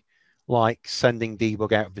debugging, like sending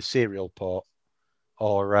debug out of the serial port.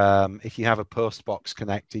 Or if you have a post box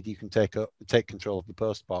connected, you can take control of the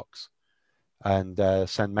post box and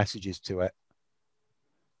send messages to it.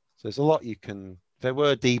 So there's a lot you can... There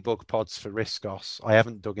were debug pods for RISC-OS. I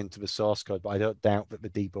haven't dug into the source code, but I don't doubt that the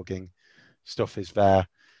debugging stuff is there.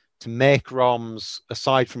 To make ROMs,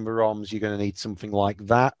 aside from the ROMs, you're going to need something like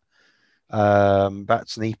that.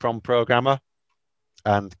 That's an EEPROM programmer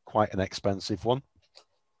and quite an expensive one.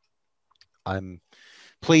 I'm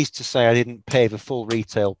pleased to say I didn't pay the full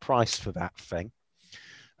retail price for that thing.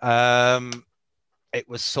 It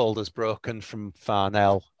was sold as broken from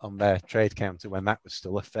Farnell on their trade counter when that was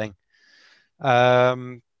still a thing.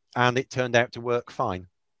 And it turned out to work fine.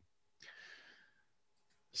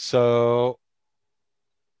 So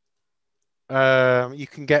you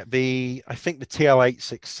can get I think the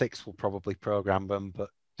TL866 will probably program them, but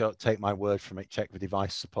don't take my word from it. Check the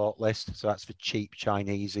device support list. So that's the cheap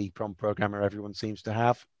Chinese EEPROM programmer everyone seems to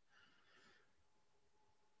have.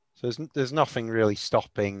 So there's nothing really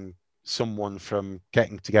stopping someone from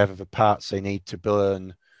getting together the parts they need to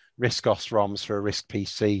burn RISC-OS ROMs for a RISC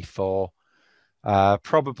PC for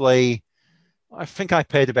probably, I think I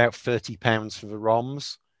paid about £30 for the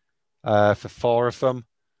ROMs for 4 of them,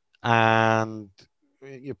 and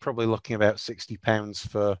you're probably looking about £60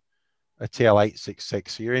 for a TL866.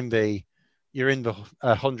 So you're in the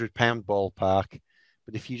 £100 ballpark.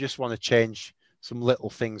 But if you just want to change some little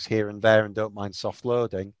things here and there and don't mind soft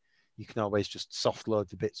loading, you can always just soft load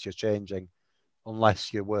the bits you're changing,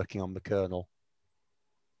 unless you're working on the kernel.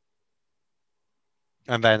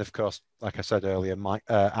 And then, of course, like I said earlier,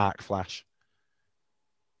 Arc Flash.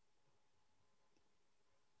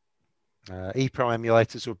 EEPROM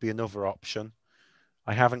emulators would be another option.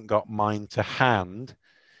 I haven't got mine to hand,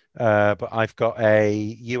 but I've got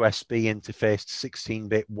a USB interfaced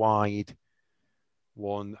 16-bit wide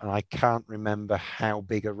one, and I can't remember how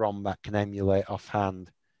big a ROM that can emulate offhand.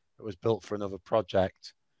 It was built for another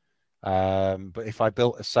project. But if I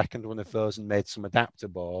built a second one of those and made some adapter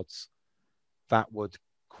boards, that would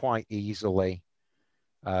quite easily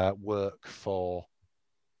work for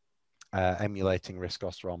emulating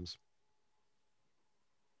RISC-OS ROMs.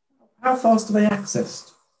 How fast are they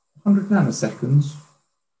accessed? 100 nanoseconds?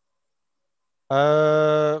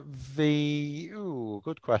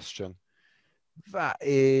 Good question. That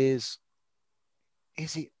is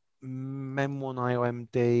it MEM1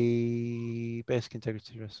 IOMD basic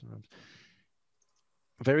integrity RISC ROMs?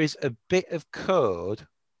 There is a bit of code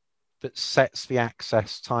that sets the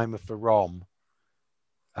access time of the ROM,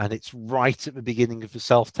 and it's right at the beginning of the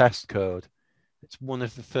self-test code. It's one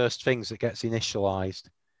of the first things that gets initialized.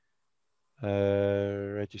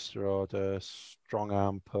 Register order, strong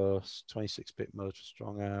arm post, 26-bit mode for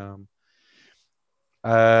strong arm.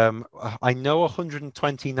 I know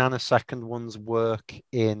 120 nanosecond ones work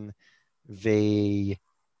in the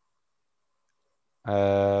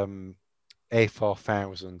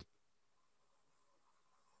A4000.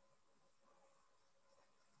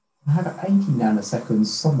 I have 80 nanoseconds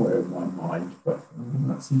somewhere in my mind, but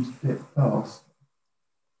that seems a bit fast.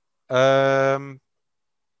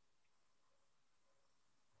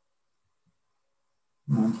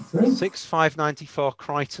 93. 6594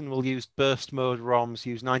 Crichton will use burst mode ROMs,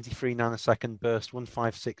 use 93 nanosecond burst,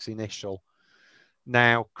 156 initial.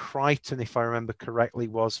 Now, Crichton, if I remember correctly,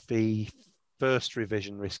 was the first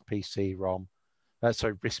revision RISC PC ROM.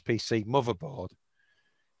 Sorry, RISC PC motherboard.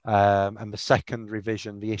 And the second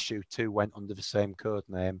revision, the issue 2, went under the same code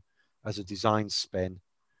name as a design spin.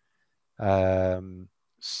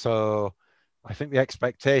 So I think the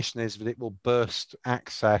expectation is that it will burst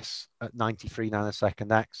access at 93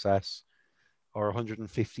 nanosecond access or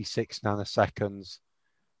 156 nanoseconds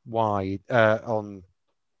wide on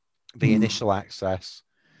the initial access.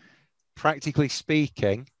 Practically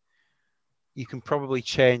speaking, you can probably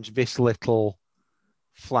change this little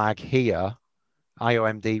flag here,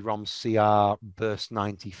 IOMD ROM CR burst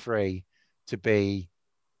 93, to be,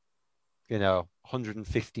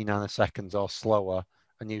 150 nanoseconds or slower,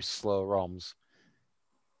 and use slow ROMs.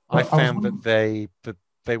 I found that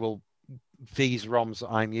these ROMs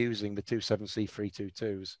that I'm using, the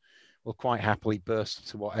 27C322s, will quite happily burst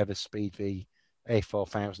to whatever speed the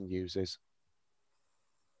A4000 uses.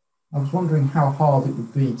 I was wondering how hard it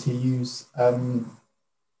would be to use a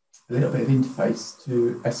little bit of interface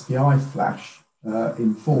to SPI flash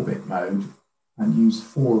in 4-bit mode and use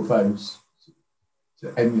 4 of those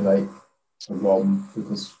to emulate a ROM,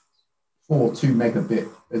 because 4 2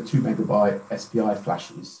 megabyte SPI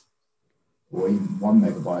flashes, or even 1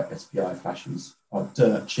 megabyte SPI flashes, are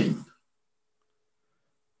dirt cheap.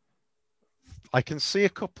 I can see a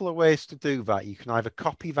couple of ways to do that. You can either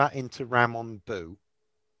copy that into RAM on boot.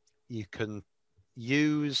 You can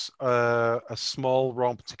use a small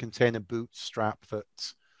ROM to contain a bootstrap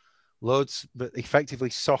that effectively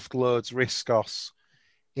soft loads RISC OS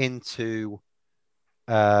into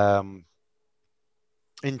RAM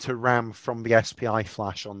from the SPI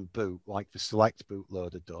flash on boot, like the Select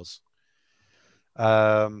bootloader does,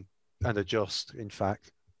 and adjust, in fact.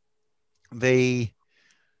 The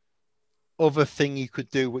other thing you could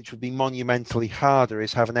do, which would be monumentally harder,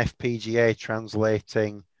 is have an FPGA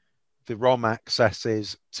translating the ROM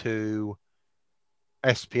accesses to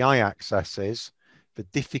SPI accesses. The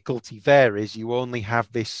difficulty there is you only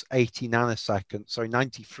have this 93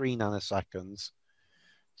 nanoseconds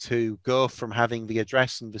to go from having the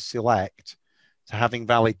address and the select to having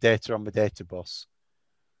valid data on the data bus.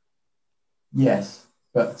 Yes,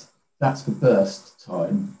 but that's the burst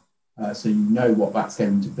time, so you know what that's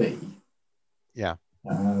going to be. Yeah.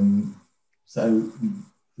 So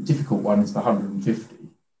the difficult one is the 150.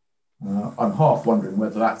 I'm half wondering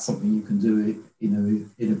whether that's something you can do in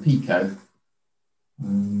a Pico,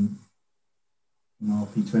 an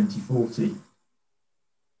RP2040.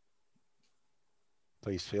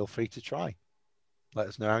 Please feel free to try. Let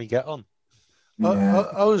us know how you get on. Yeah.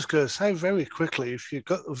 I was going to say very quickly, if you've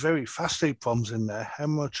got very fast EEPROMs in there, how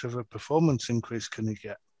much of a performance increase can you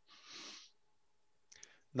get?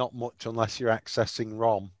 Not much unless you're accessing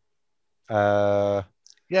ROM.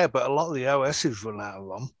 Yeah, but a lot of the OSs run out of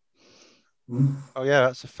ROM. Oh yeah,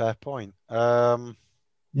 that's a fair point.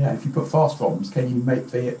 Yeah, if you put fast ROMs, can you make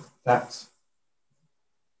that?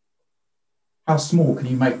 How small can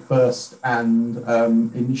you make burst and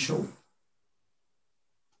initial?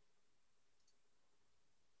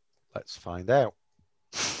 Let's find out.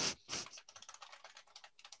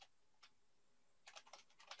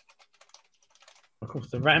 Of course,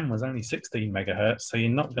 the RAM was only 16 megahertz, so you're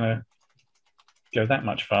not going to go that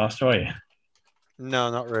much faster, are you?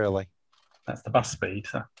 No, not really. That's the bus speed.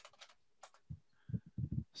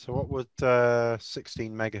 So what would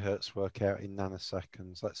 16 megahertz work out in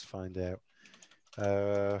nanoseconds? Let's find out.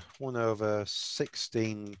 1 over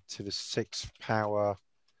 16 to the 6th power.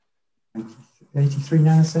 83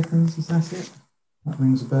 nanoseconds, is that it? That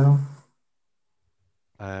rings a bell.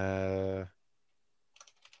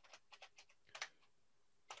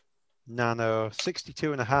 Nano,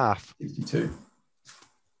 62 and a half. 62.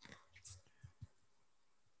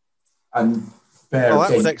 And well,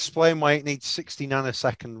 that would explain why it needs 60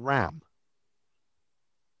 nanosecond RAM.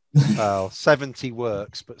 Well, 70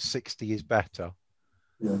 works, but 60 is better.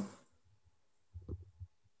 Yeah.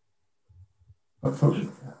 So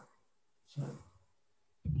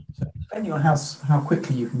depending on how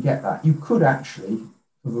quickly you can get that, you could actually,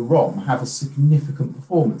 for the ROM, have a significant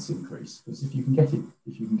performance increase. Because if you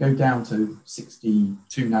can go down to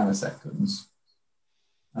 62 nanoseconds,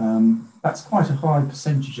 that's quite a high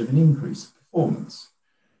percentage of an increase of performance.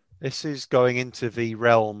 This is going into the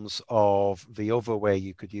realms of the other way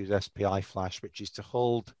you could use SPI flash, which is to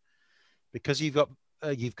hold, because you've got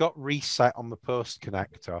reset on the post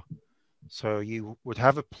connector. So you would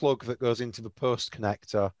have a plug that goes into the post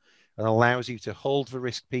connector and allows you to hold the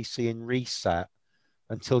RISC PC in reset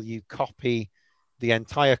until you copy the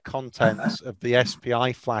entire contents of the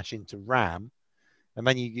SPI flash into RAM, and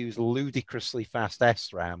then you use ludicrously fast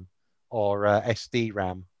SRAM or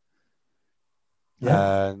SD-RAM.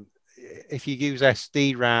 Yeah. If you use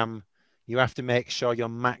SD-RAM, you have to make sure your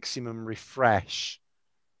maximum refresh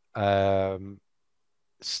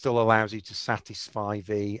still allows you to satisfy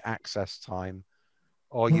the access time,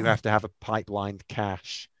 or you have to have a pipelined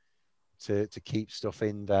cache to keep stuff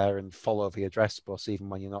in there and follow the address bus even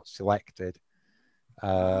when you're not selected. You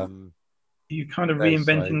kind of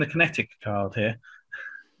reinventing the kinetic card here.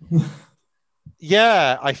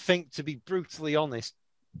 Yeah, I think, to be brutally honest,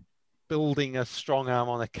 building a strong arm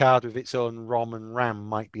on a card with its own ROM and RAM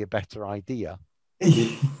might be a better idea.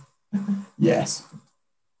 Yes.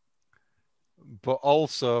 But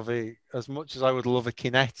also, as much as I would love a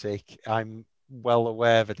kinetic, I'm well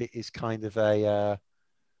aware that it is kind of it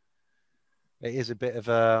is a bit of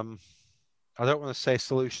I don't want to say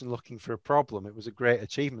solution looking for a problem. It was a great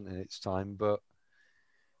achievement in its time, but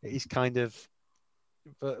it is kind of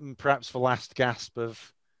perhaps the last gasp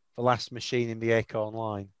of the last machine in the Acorn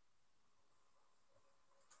line.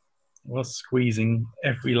 It was squeezing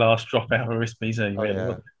every last drop out of RISC PC, really. Yeah.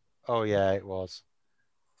 Wasn't it? Oh yeah, it was.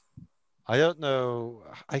 I don't know.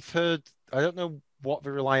 I don't know what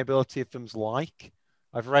the reliability of them's like.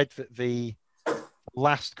 I've read that the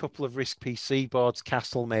last couple of RISC PC boards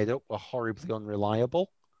Castle made up were horribly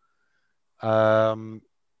unreliable. Certainly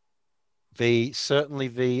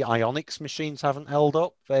the Ionics machines haven't held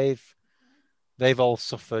up. They've all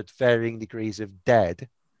suffered varying degrees of dead.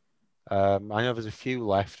 I know there's a few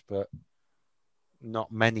left, but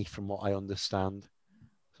not many from what I understand.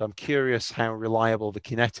 So I'm curious how reliable the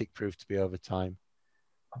kinetic proved to be over time.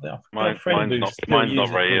 Mine's not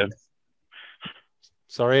very yet.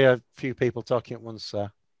 Sorry, a few people talking at once,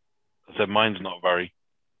 sir. I said mine's not very.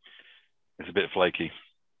 It's a bit flaky.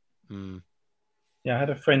 Yeah, I had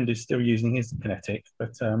a friend who's still using his kinetic,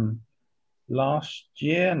 but last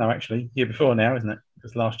year, no, actually, year before now, isn't it?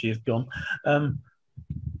 Because last year's gone.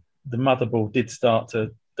 The motherboard did start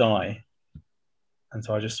to die, and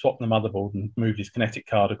so I just swapped the motherboard and moved his kinetic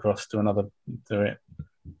card across to it.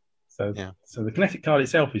 So, yeah. So the kinetic card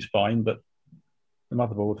itself is fine, but the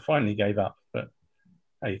motherboard finally gave up. But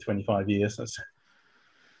hey, 25 years.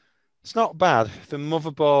 It's not bad. The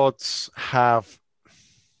motherboards have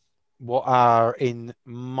what are, in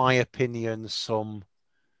my opinion, some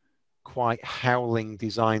quite howling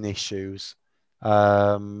design issues.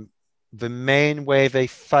 The main way they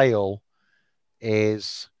fail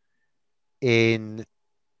is in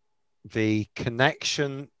the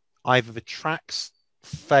connection. Either the tracks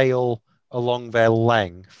fail along their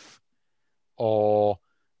length, or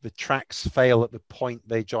the tracks fail at the point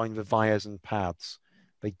they join the vias and pads.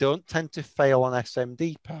 They don't tend to fail on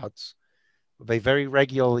SMD pads, but they very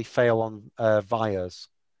regularly fail on vias.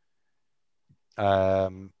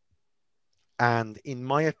 And in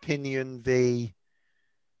my opinion,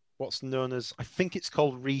 what's known as, I think it's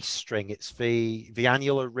called restring. It's the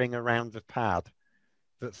annular ring around the pad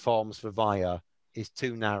that forms the via is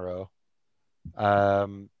too narrow.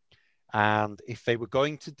 And if they were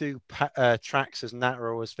going to do tracks as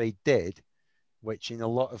narrow as they did, which in a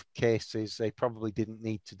lot of cases they probably didn't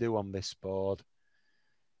need to do on this board,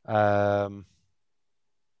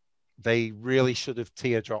 they really should have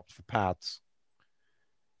teardropped the pads.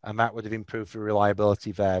 And that would have improved the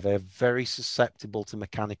reliability there. They're very susceptible to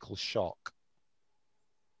mechanical shock.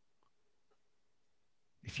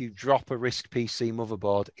 If you drop a RISC PC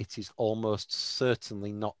motherboard, it is almost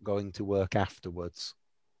certainly not going to work afterwards,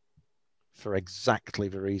 for exactly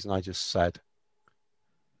the reason I just said.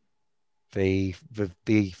 The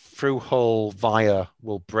through-hole via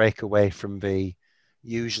will break away from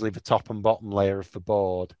usually the top and bottom layer of the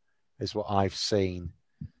board, is what I've seen.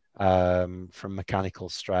 From mechanical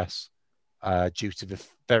stress due to the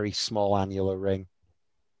very small annular ring.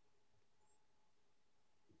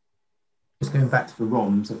 Just going back to the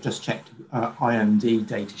ROMs, I've just checked IMD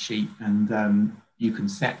datasheet, and you can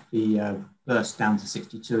set the burst down to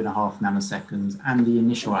 62.5 nanoseconds and the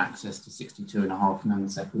initial access to 62.5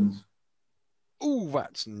 nanoseconds. Oh,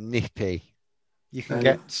 that's nippy. You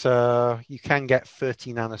can So- get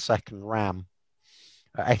 30 nanosecond RAM,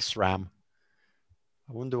 SRAM.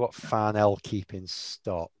 I wonder what Farnell keep in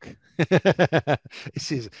stock.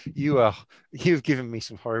 You've given me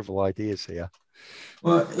some horrible ideas here.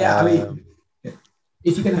 Well, yeah, I mean,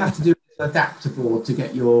 if you're going to have to do an adapter board to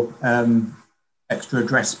get your extra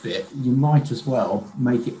address bit, you might as well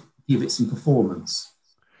give it some performance.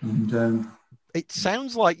 And it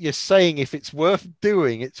sounds like you're saying if it's worth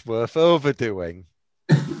doing, it's worth overdoing.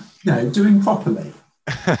 no, doing properly.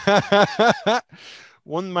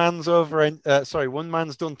 One man's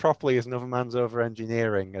done properly is another man's over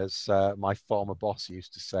engineering, as my former boss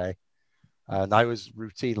used to say. And I was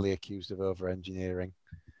routinely accused of over engineering.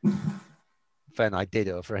 Then I did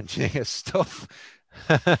over engineer stuff.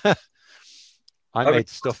 I made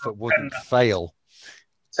stuff that wouldn't fail.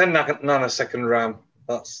 10 nanosecond RAM.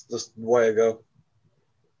 That's the way to go.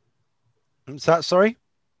 Is that, sorry?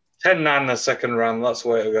 10 nanosecond RAM. That's the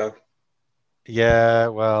way to go. Yeah,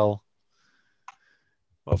 well,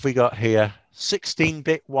 what have we got here?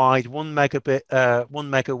 16-bit wide, 1 megabit, 1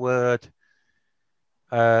 mega word,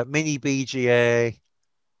 mini BGA,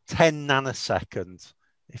 10 nanoseconds.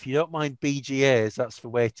 If you don't mind BGAs, that's the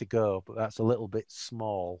way to go, but that's a little bit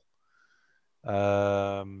small.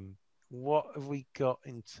 What have we got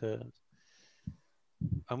in terms?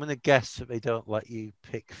 I'm going to guess that they don't let you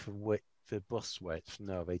pick the bus width.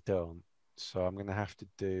 No, they don't. So I'm going to have to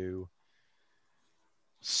do...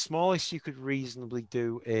 Smallest you could reasonably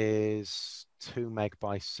do is 2 meg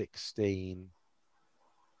by 16.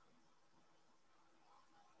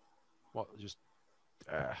 What, just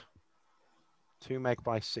 2 meg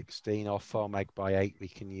by 16 or 4 meg by 8 we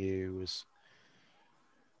can use.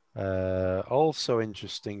 Also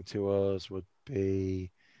interesting to us would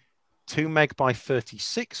be 2 meg by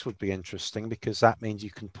 36 would be interesting because that means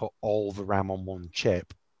you can put all the RAM on one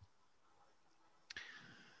chip.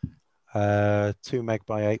 2 meg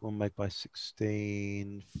by 8, 1 meg by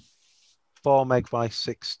 16, 4 meg by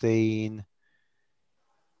 16,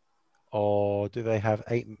 or do they have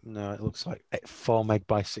 8? No, it looks like 4 meg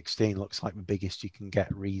by 16 looks like the biggest you can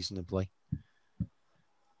get reasonably.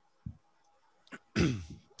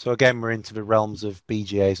 So again, we're into the realms of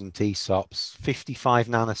BGAs and TSOPs. 55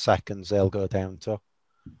 nanoseconds they'll go down to.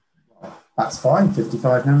 That's fine,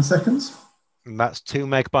 55 nanoseconds. And that's 2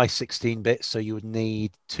 meg by 16 bits, so you would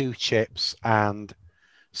need 2 chips and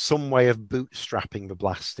some way of bootstrapping the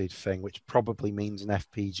blasted thing, which probably means an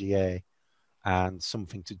FPGA and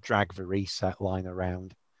something to drag the reset line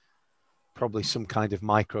around. Probably some kind of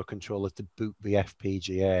microcontroller to boot the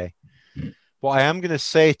FPGA. What I am going to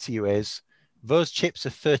say to you is, those chips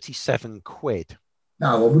are 37 quid.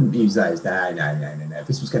 No, I wouldn't use those. No.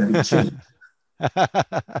 This was going to be cheap.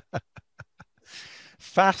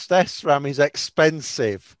 Fast SRAM is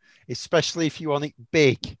expensive, especially if you want it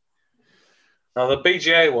big. Now, the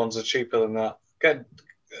BGA ones are cheaper than that.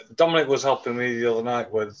 Dominic was helping me the other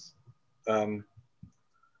night with try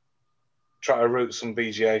to route some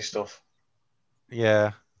BGA stuff.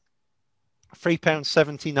 Yeah.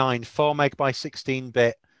 £3.79, 4 meg by 16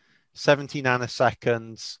 bit, 70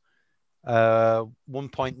 nanoseconds,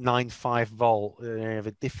 1.95 volt.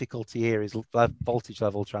 The difficulty here is voltage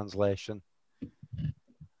level translation.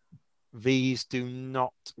 These do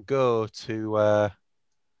not go to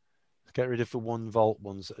get rid of the 1 volt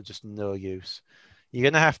ones that are just no use.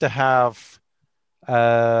 You're going to have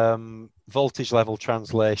voltage level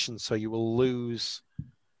translation, so you will lose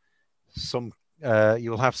some.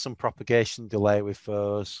 You will have some propagation delay with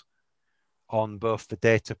those on both the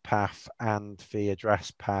data path and the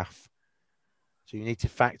address path. So you need to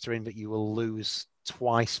factor in that you will lose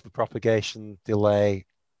twice the propagation delay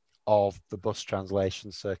of the bus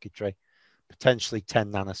translation circuitry, potentially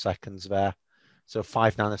 10 nanoseconds there. So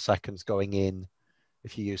 5 nanoseconds going in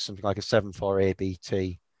if you use something like a 7.4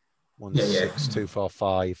 ABT,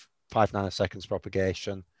 16245, 5 nanoseconds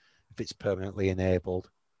propagation if it's permanently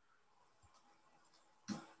enabled.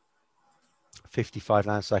 55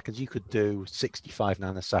 nanoseconds, you could do 65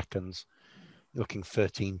 nanoseconds. You're looking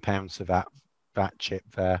 £13 for that chip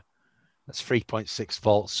there. That's 3.6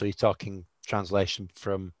 volts, so you're talking translation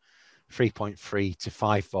from 3.3 to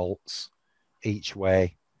 5 volts each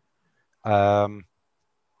way. And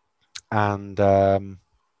a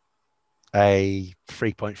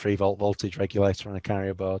 3.3 volt voltage regulator on a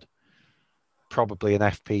carrier board. Probably an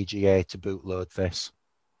FPGA to bootload this.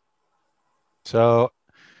 So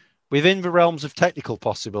within the realms of technical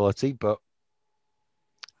possibility, but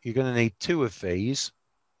you're going to need 2 of these.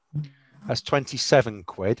 That's 27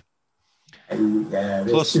 quid. Yeah,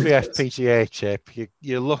 Plus the FPGA chip,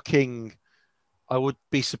 you're looking, I would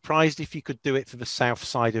be surprised if you could do it for the south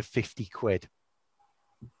side of 50 quid.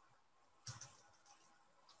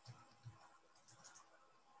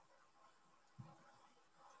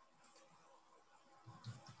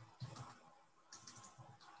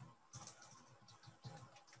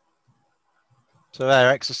 So there,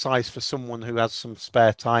 exercise for someone who has some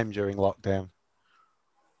spare time during lockdown.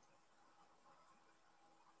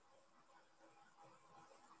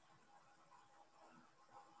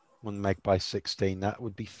 1 meg by 16, that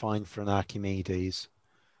would be fine for an Archimedes.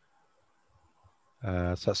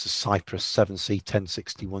 So that's a Cypress 7C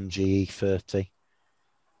 1061 GE30.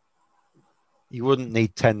 You wouldn't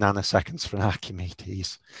need 10 nanoseconds for an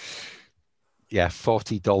Archimedes. Yeah,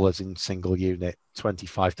 $40 in single unit,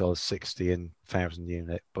 $25.60 in 1,000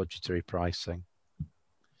 unit budgetary pricing.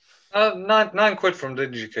 9 quid from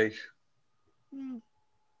DigiKey.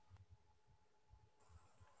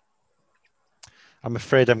 I'm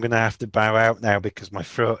afraid I'm going to have to bow out now because my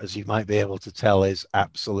throat, as you might be able to tell, is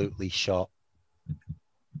absolutely shot.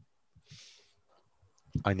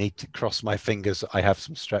 I need to cross my fingers. I have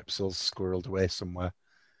some strepsils squirreled away somewhere.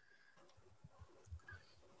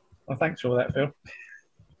 Well, thanks for all that, Phil.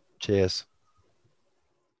 Cheers.